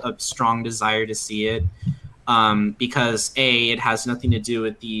have a strong desire to see it because it has nothing to do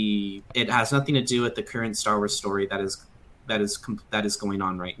with the current Star Wars story that is going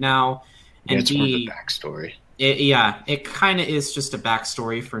on right now. And it's more of a backstory. It kind of is just a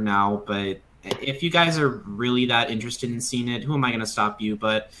backstory for now. But if you guys are really that interested in seeing it, who am I going to stop you?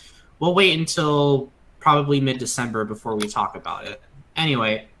 But we'll wait until probably mid-December before we talk about it.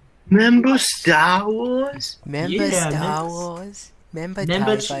 Anyway. Remember Star Wars? Remember Star Wars? Remember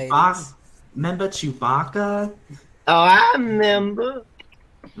Chewbacca? Remember Chewbacca? Oh, I remember.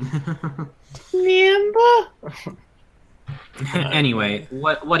 Nimba. Anyway,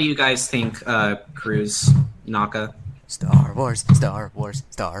 what do you guys think, Cruz, Naka? Star Wars, Star Wars,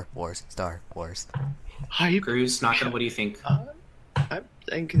 Star Wars, Star Wars. Hype. Cruz, Naka, what do you think? I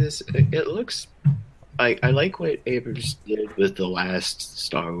think it looks. I like what Abrams did with the last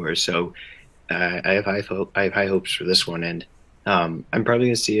Star Wars, so I have high hopes for this one, and I'm probably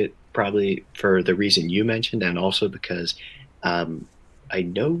gonna see it probably for the reason you mentioned, and also because I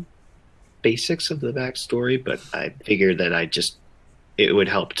know basics of the backstory, but I figured that it would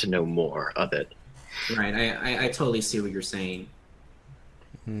help to know more of it. Right, I totally see what you're saying.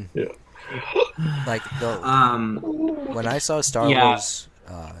 Yeah. Like when I saw Star Yeah. Wars,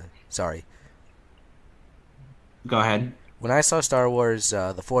 sorry. Go ahead. When I saw Star Wars: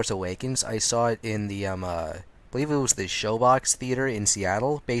 The Force Awakens, I saw it in the I believe it was the Showbox Theater in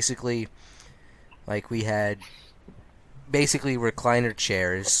Seattle. Basically, like we had recliner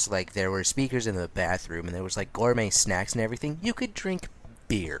chairs. Like there were speakers in the bathroom, and there was like gourmet snacks and everything. You could drink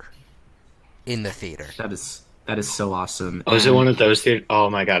beer in the theater. That is so awesome. Oh, is it one of those theaters? Oh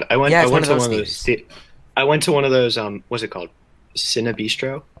my god! I went. Yeah, I it's went one to of one of those those. I went to one of those. What's it called?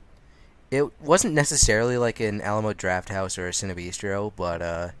 Cinebistro. It wasn't necessarily like an Alamo Draft House or a Cinebistro,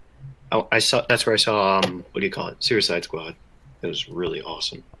 but Oh, I saw. That's where I saw. What do you call it? Suicide Squad. It was really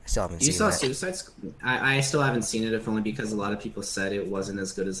awesome. I still haven't You seen saw that. Suicide Squad? I still haven't seen it, if only because a lot of people said it wasn't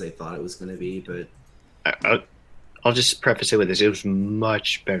as good as they thought it was going to be. But I'll just preface it with this: it was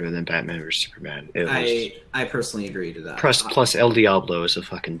much better than Batman vs Superman. It was I personally agree to that. plus El Diablo is a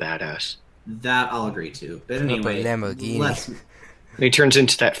fucking badass. That I'll agree to. But Up a anyway, Lamborghini. let's. And he turns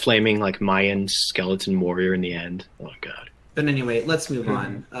into that flaming like Mayan skeleton warrior in the end. Oh god. But anyway, let's move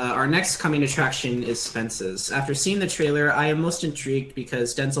on. Our next coming attraction is Spence's. After seeing the trailer, I am most intrigued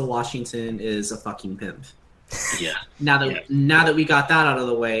because Denzel Washington is a fucking pimp. Yeah. Now that we got that out of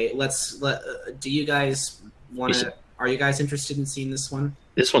the way, do you guys want to? Are you guys interested in seeing this one?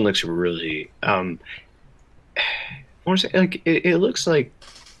 This one looks really. I want to say like it looks like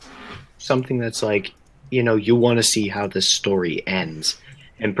something that's like you want to see how this story ends,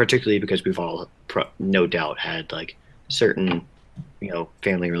 and particularly because we've all no doubt had like certain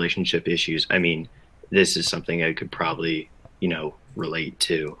family relationship issues. I mean, this is something I could probably relate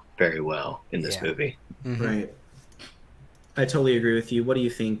to very well in this movie. Mm-hmm. Right. I totally agree with you. What do you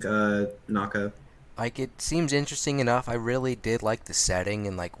think, Naka? Like, it seems interesting enough. I really did like the setting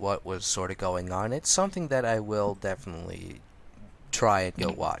and like what was sort of going on. It's something that I will definitely try and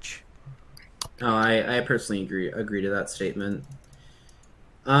go watch. Oh, I personally agree to that statement.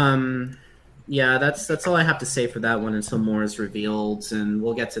 Yeah, that's all I have to say for that one until more is revealed, and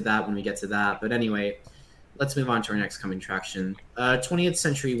we'll get to that when we get to that. But anyway, let's move on to our next coming attraction. 20th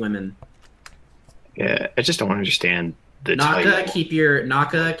Century Women. Yeah, I just don't understand the Naka, title. keep your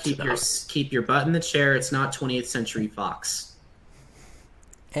butt in the chair. It's not 20th Century Fox.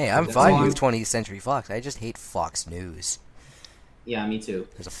 Hey, I'm That's fine all with 20th Century Fox. I just hate Fox News. Yeah, me too.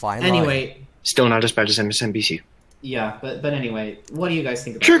 There's a fine line. Anyway, Still not as bad as MSNBC. yeah, but anyway, what do you guys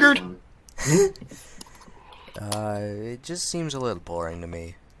think about Triggered. this one? It just seems a little boring to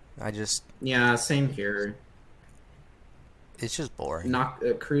me. Yeah, same here. It's just boring.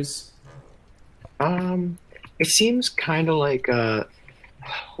 Cruz. It seems kind of like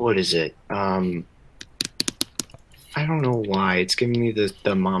what is it? I don't know why it's giving me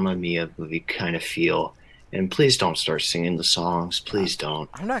the Mamma Mia movie kind of feel. And please don't start singing the songs. Please don't.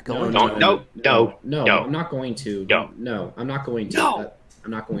 I'm not going No, to. no. I'm not going to. No. No, I'm not going to. No.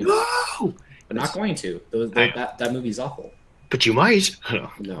 I'm not going to. No, I'm not going to. That movie's awful. but you might.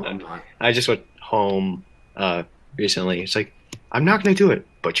 No, I'm not. I just went home recently. It's like I'm not going to do it,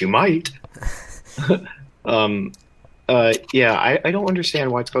 but you might. Yeah, I don't understand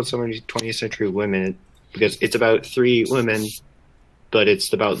why it's called so many 20th Century Women, because it's about three women, but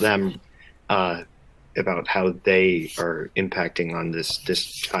it's about them, about how they are impacting on this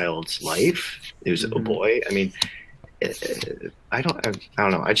child's life. It was a boy. I mean, I don't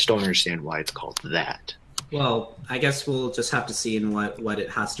know. I just don't understand why it's called that. Well, I guess we'll just have to see in what it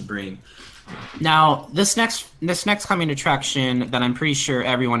has to bring. Now, this next coming attraction that I'm pretty sure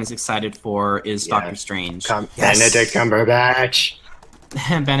everyone is excited for is Doctor Strange. Yes. Benedict Cumberbatch.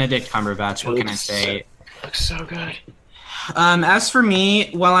 Benedict Cumberbatch. What can I say? Looks so good. As for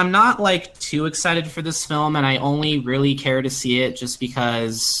me, well, I'm not like too excited for this film, and I only really care to see it just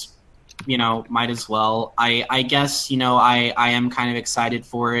because, might as well. I guess I am kind of excited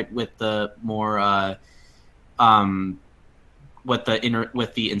for it with the more with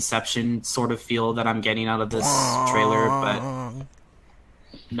the Inception sort of feel that I'm getting out of this trailer, but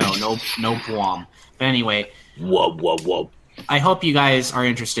no Guam. But anyway, Whoa. I hope you guys are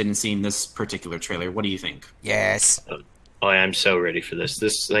interested in seeing this particular trailer. What do you think? Yes. Oh, I'm so ready for this.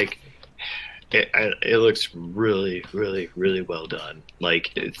 This like, it looks really, really, really well done.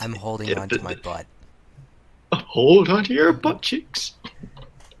 Like, I'm holding on to my butt. Hold on to your butt cheeks.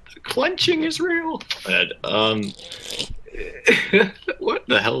 The clenching is real. And, what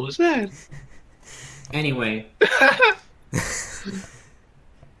the hell was that? Anyway,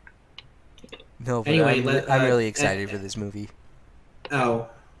 No, but Anyway, I'm really excited for this movie. oh,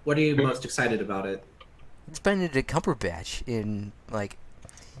 what are you most excited about it? It's Benedict Cumberbatch in, like,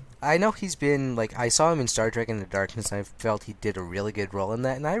 I know he's been, like, I saw him in Star Trek Into Darkness, and I felt he did a really good role in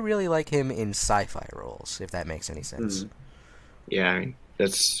that, and I really like him in sci-fi roles, if that makes any sense. Yeah,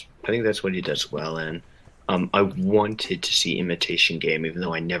 I think that's what he does well in. I wanted to see Imitation Game, even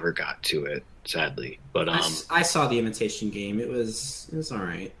though I never got to it, sadly. But I saw the Imitation Game. It was all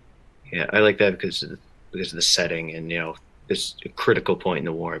right. yeah, I like that because of the setting and this critical point in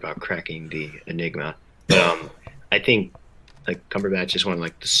the war about cracking the enigma. But I think like Cumberbatch is one of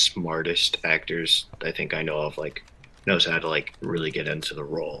like the smartest actors I think I know of. Like knows how to like really get into the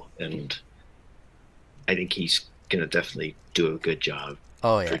role, and I think he's gonna definitely do a good job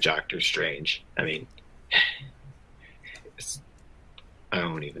for Doctor Strange. I mean, I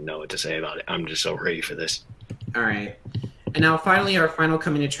don't even know what to say about it. I'm just so ready for this. All right. And now finally our final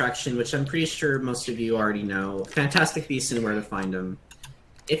coming attraction, which I'm pretty sure most of you already know, Fantastic Beasts and Where to Find Them.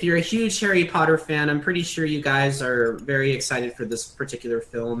 If you're a huge Harry Potter fan, I'm pretty sure you guys are very excited for this particular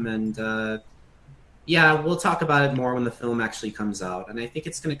film. And yeah, we'll talk about it more when the film actually comes out. And I think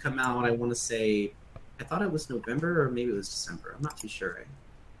it's going to come out, I want to say, I thought it was November or maybe it was December. I'm not too sure. I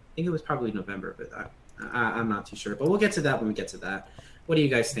think it was probably November, but I'm not too sure. But we'll get to that when we get to that. What do you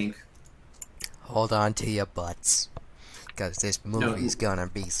guys think? Hold on to your butts, because this movie's gonna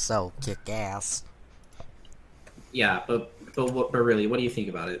be so kick-ass. Yeah, but really, what do you think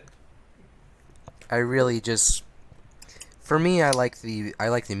about it? I really just, for me, I like the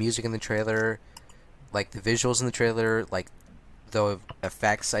music in the trailer, like the visuals in the trailer, like the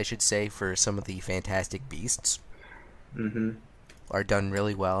effects, I should say, for some of the Fantastic Beasts. Are done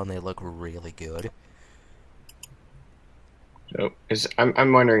really well, and they look really good. So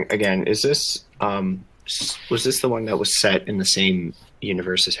I'm wondering again, is this was this the one that was set in the same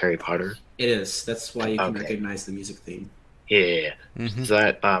universe as Harry Potter? It is. That's why you can recognize the music theme. Yeah.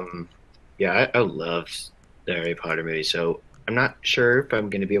 That yeah, I love the Harry Potter movie, so I'm not sure if I'm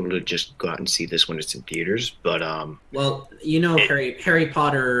going to be able to just go out and see this when it's in theaters, but well, Harry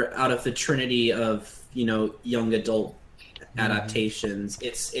Potter, out of the trinity of young adult adaptations,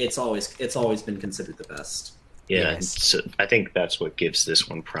 it's always been considered the best. Yeah, so I think that's what gives this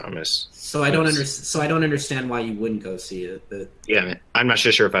one promise. So I don't understand why you wouldn't go see it. But yeah, I'm not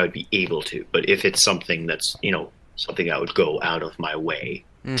so sure if I would be able to, but if it's something that's something I would go out of my way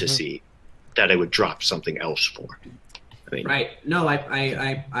to see, that I would drop something else for. I mean, right? No,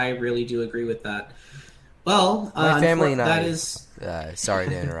 I really do agree with that. Well, my family and that I. is. Sorry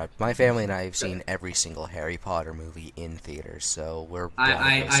to interrupt. My family and I have seen every single Harry Potter movie in theaters, so we're.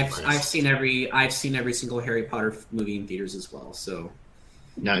 I've seen every single Harry Potter movie in theaters as well. So.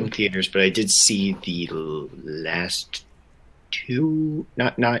 Not in theaters, but I did see the last two.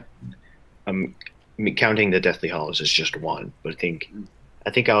 Not. Counting the Deathly Hallows is just one, but I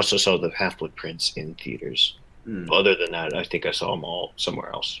think I also saw the Half-Blood Prince in theaters. Other than that, I think I saw them all somewhere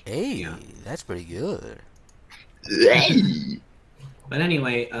else. Hey, that's pretty good. But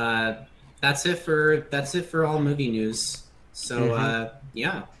anyway, that's it for all movie news. So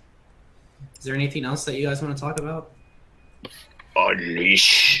yeah, is there anything else that you guys want to talk about?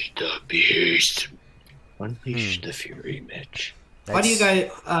 Unleash the beast. Unleash the fury, Mitch. Why do you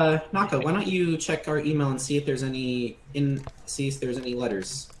guys, Naka? Why don't you check our email and see if there's any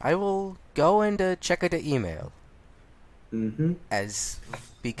letters? I will go and check out the email.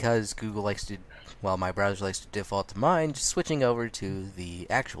 Because Google likes to, well, my browser likes to default to mine, just switching over to the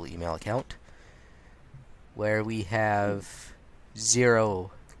actual email account, where we have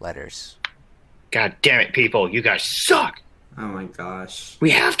 0 letters. God damn it, people! You guys suck. Oh my gosh. We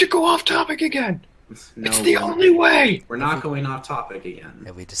have to go off topic again. No, it's the only way. We're not going off topic again.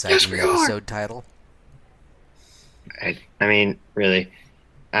 Have we decided the episode title? I mean, really,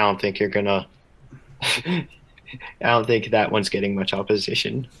 I don't think you're gonna. I don't think that one's getting much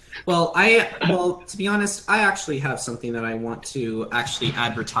opposition. Well, to be honest, I actually have something that I want to actually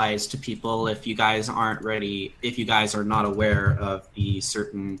advertise to people. If you guys aren't ready, if you guys are not aware of the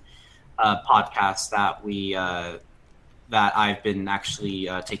certain podcasts that I've been actually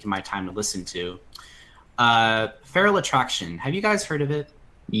taking my time to listen to. Feral Attraction. Have you guys heard of it?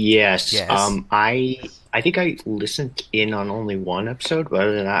 Yes. Yes. I think I listened in on only one episode, but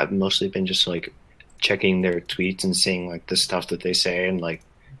other than that, I've mostly been just like checking their tweets and seeing like the stuff that they say, and like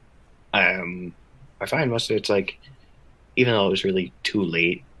um, I find most of it's like, even though it was really too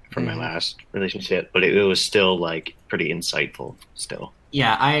late for my last relationship, but it was still like pretty insightful still.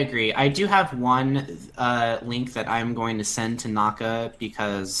 Yeah, I agree. I do have one link that I'm going to send to Naka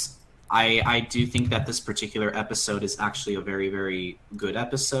because I do think that this particular episode is actually a very, very good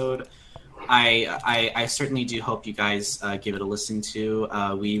episode. I certainly do hope you guys give it a listen to.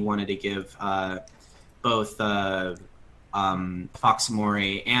 We wanted to give both Fox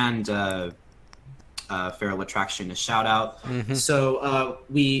Amore and Feral Attraction a shout out. So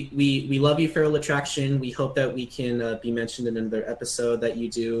we love you, Feral Attraction. We hope that we can be mentioned in another episode that you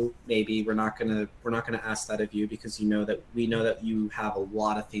do. Maybe we're not gonna ask that of you because we know that you have a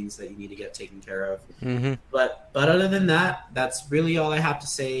lot of things that you need to get taken care of. But other than that, that's really all I have to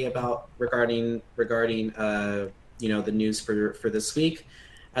say about regarding the news for this week.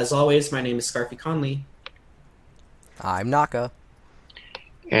 As always, my name is Scarfy Conley. I'm Naka.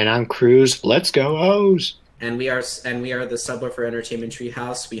 And I'm Cruz. Let's go O's. And we are the Subwoofer Entertainment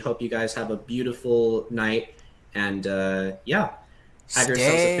Treehouse. We hope you guys have a beautiful night, and have yourselves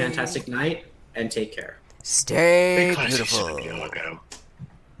a fantastic night, and take care. Stay beautiful.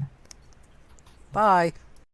 Bye.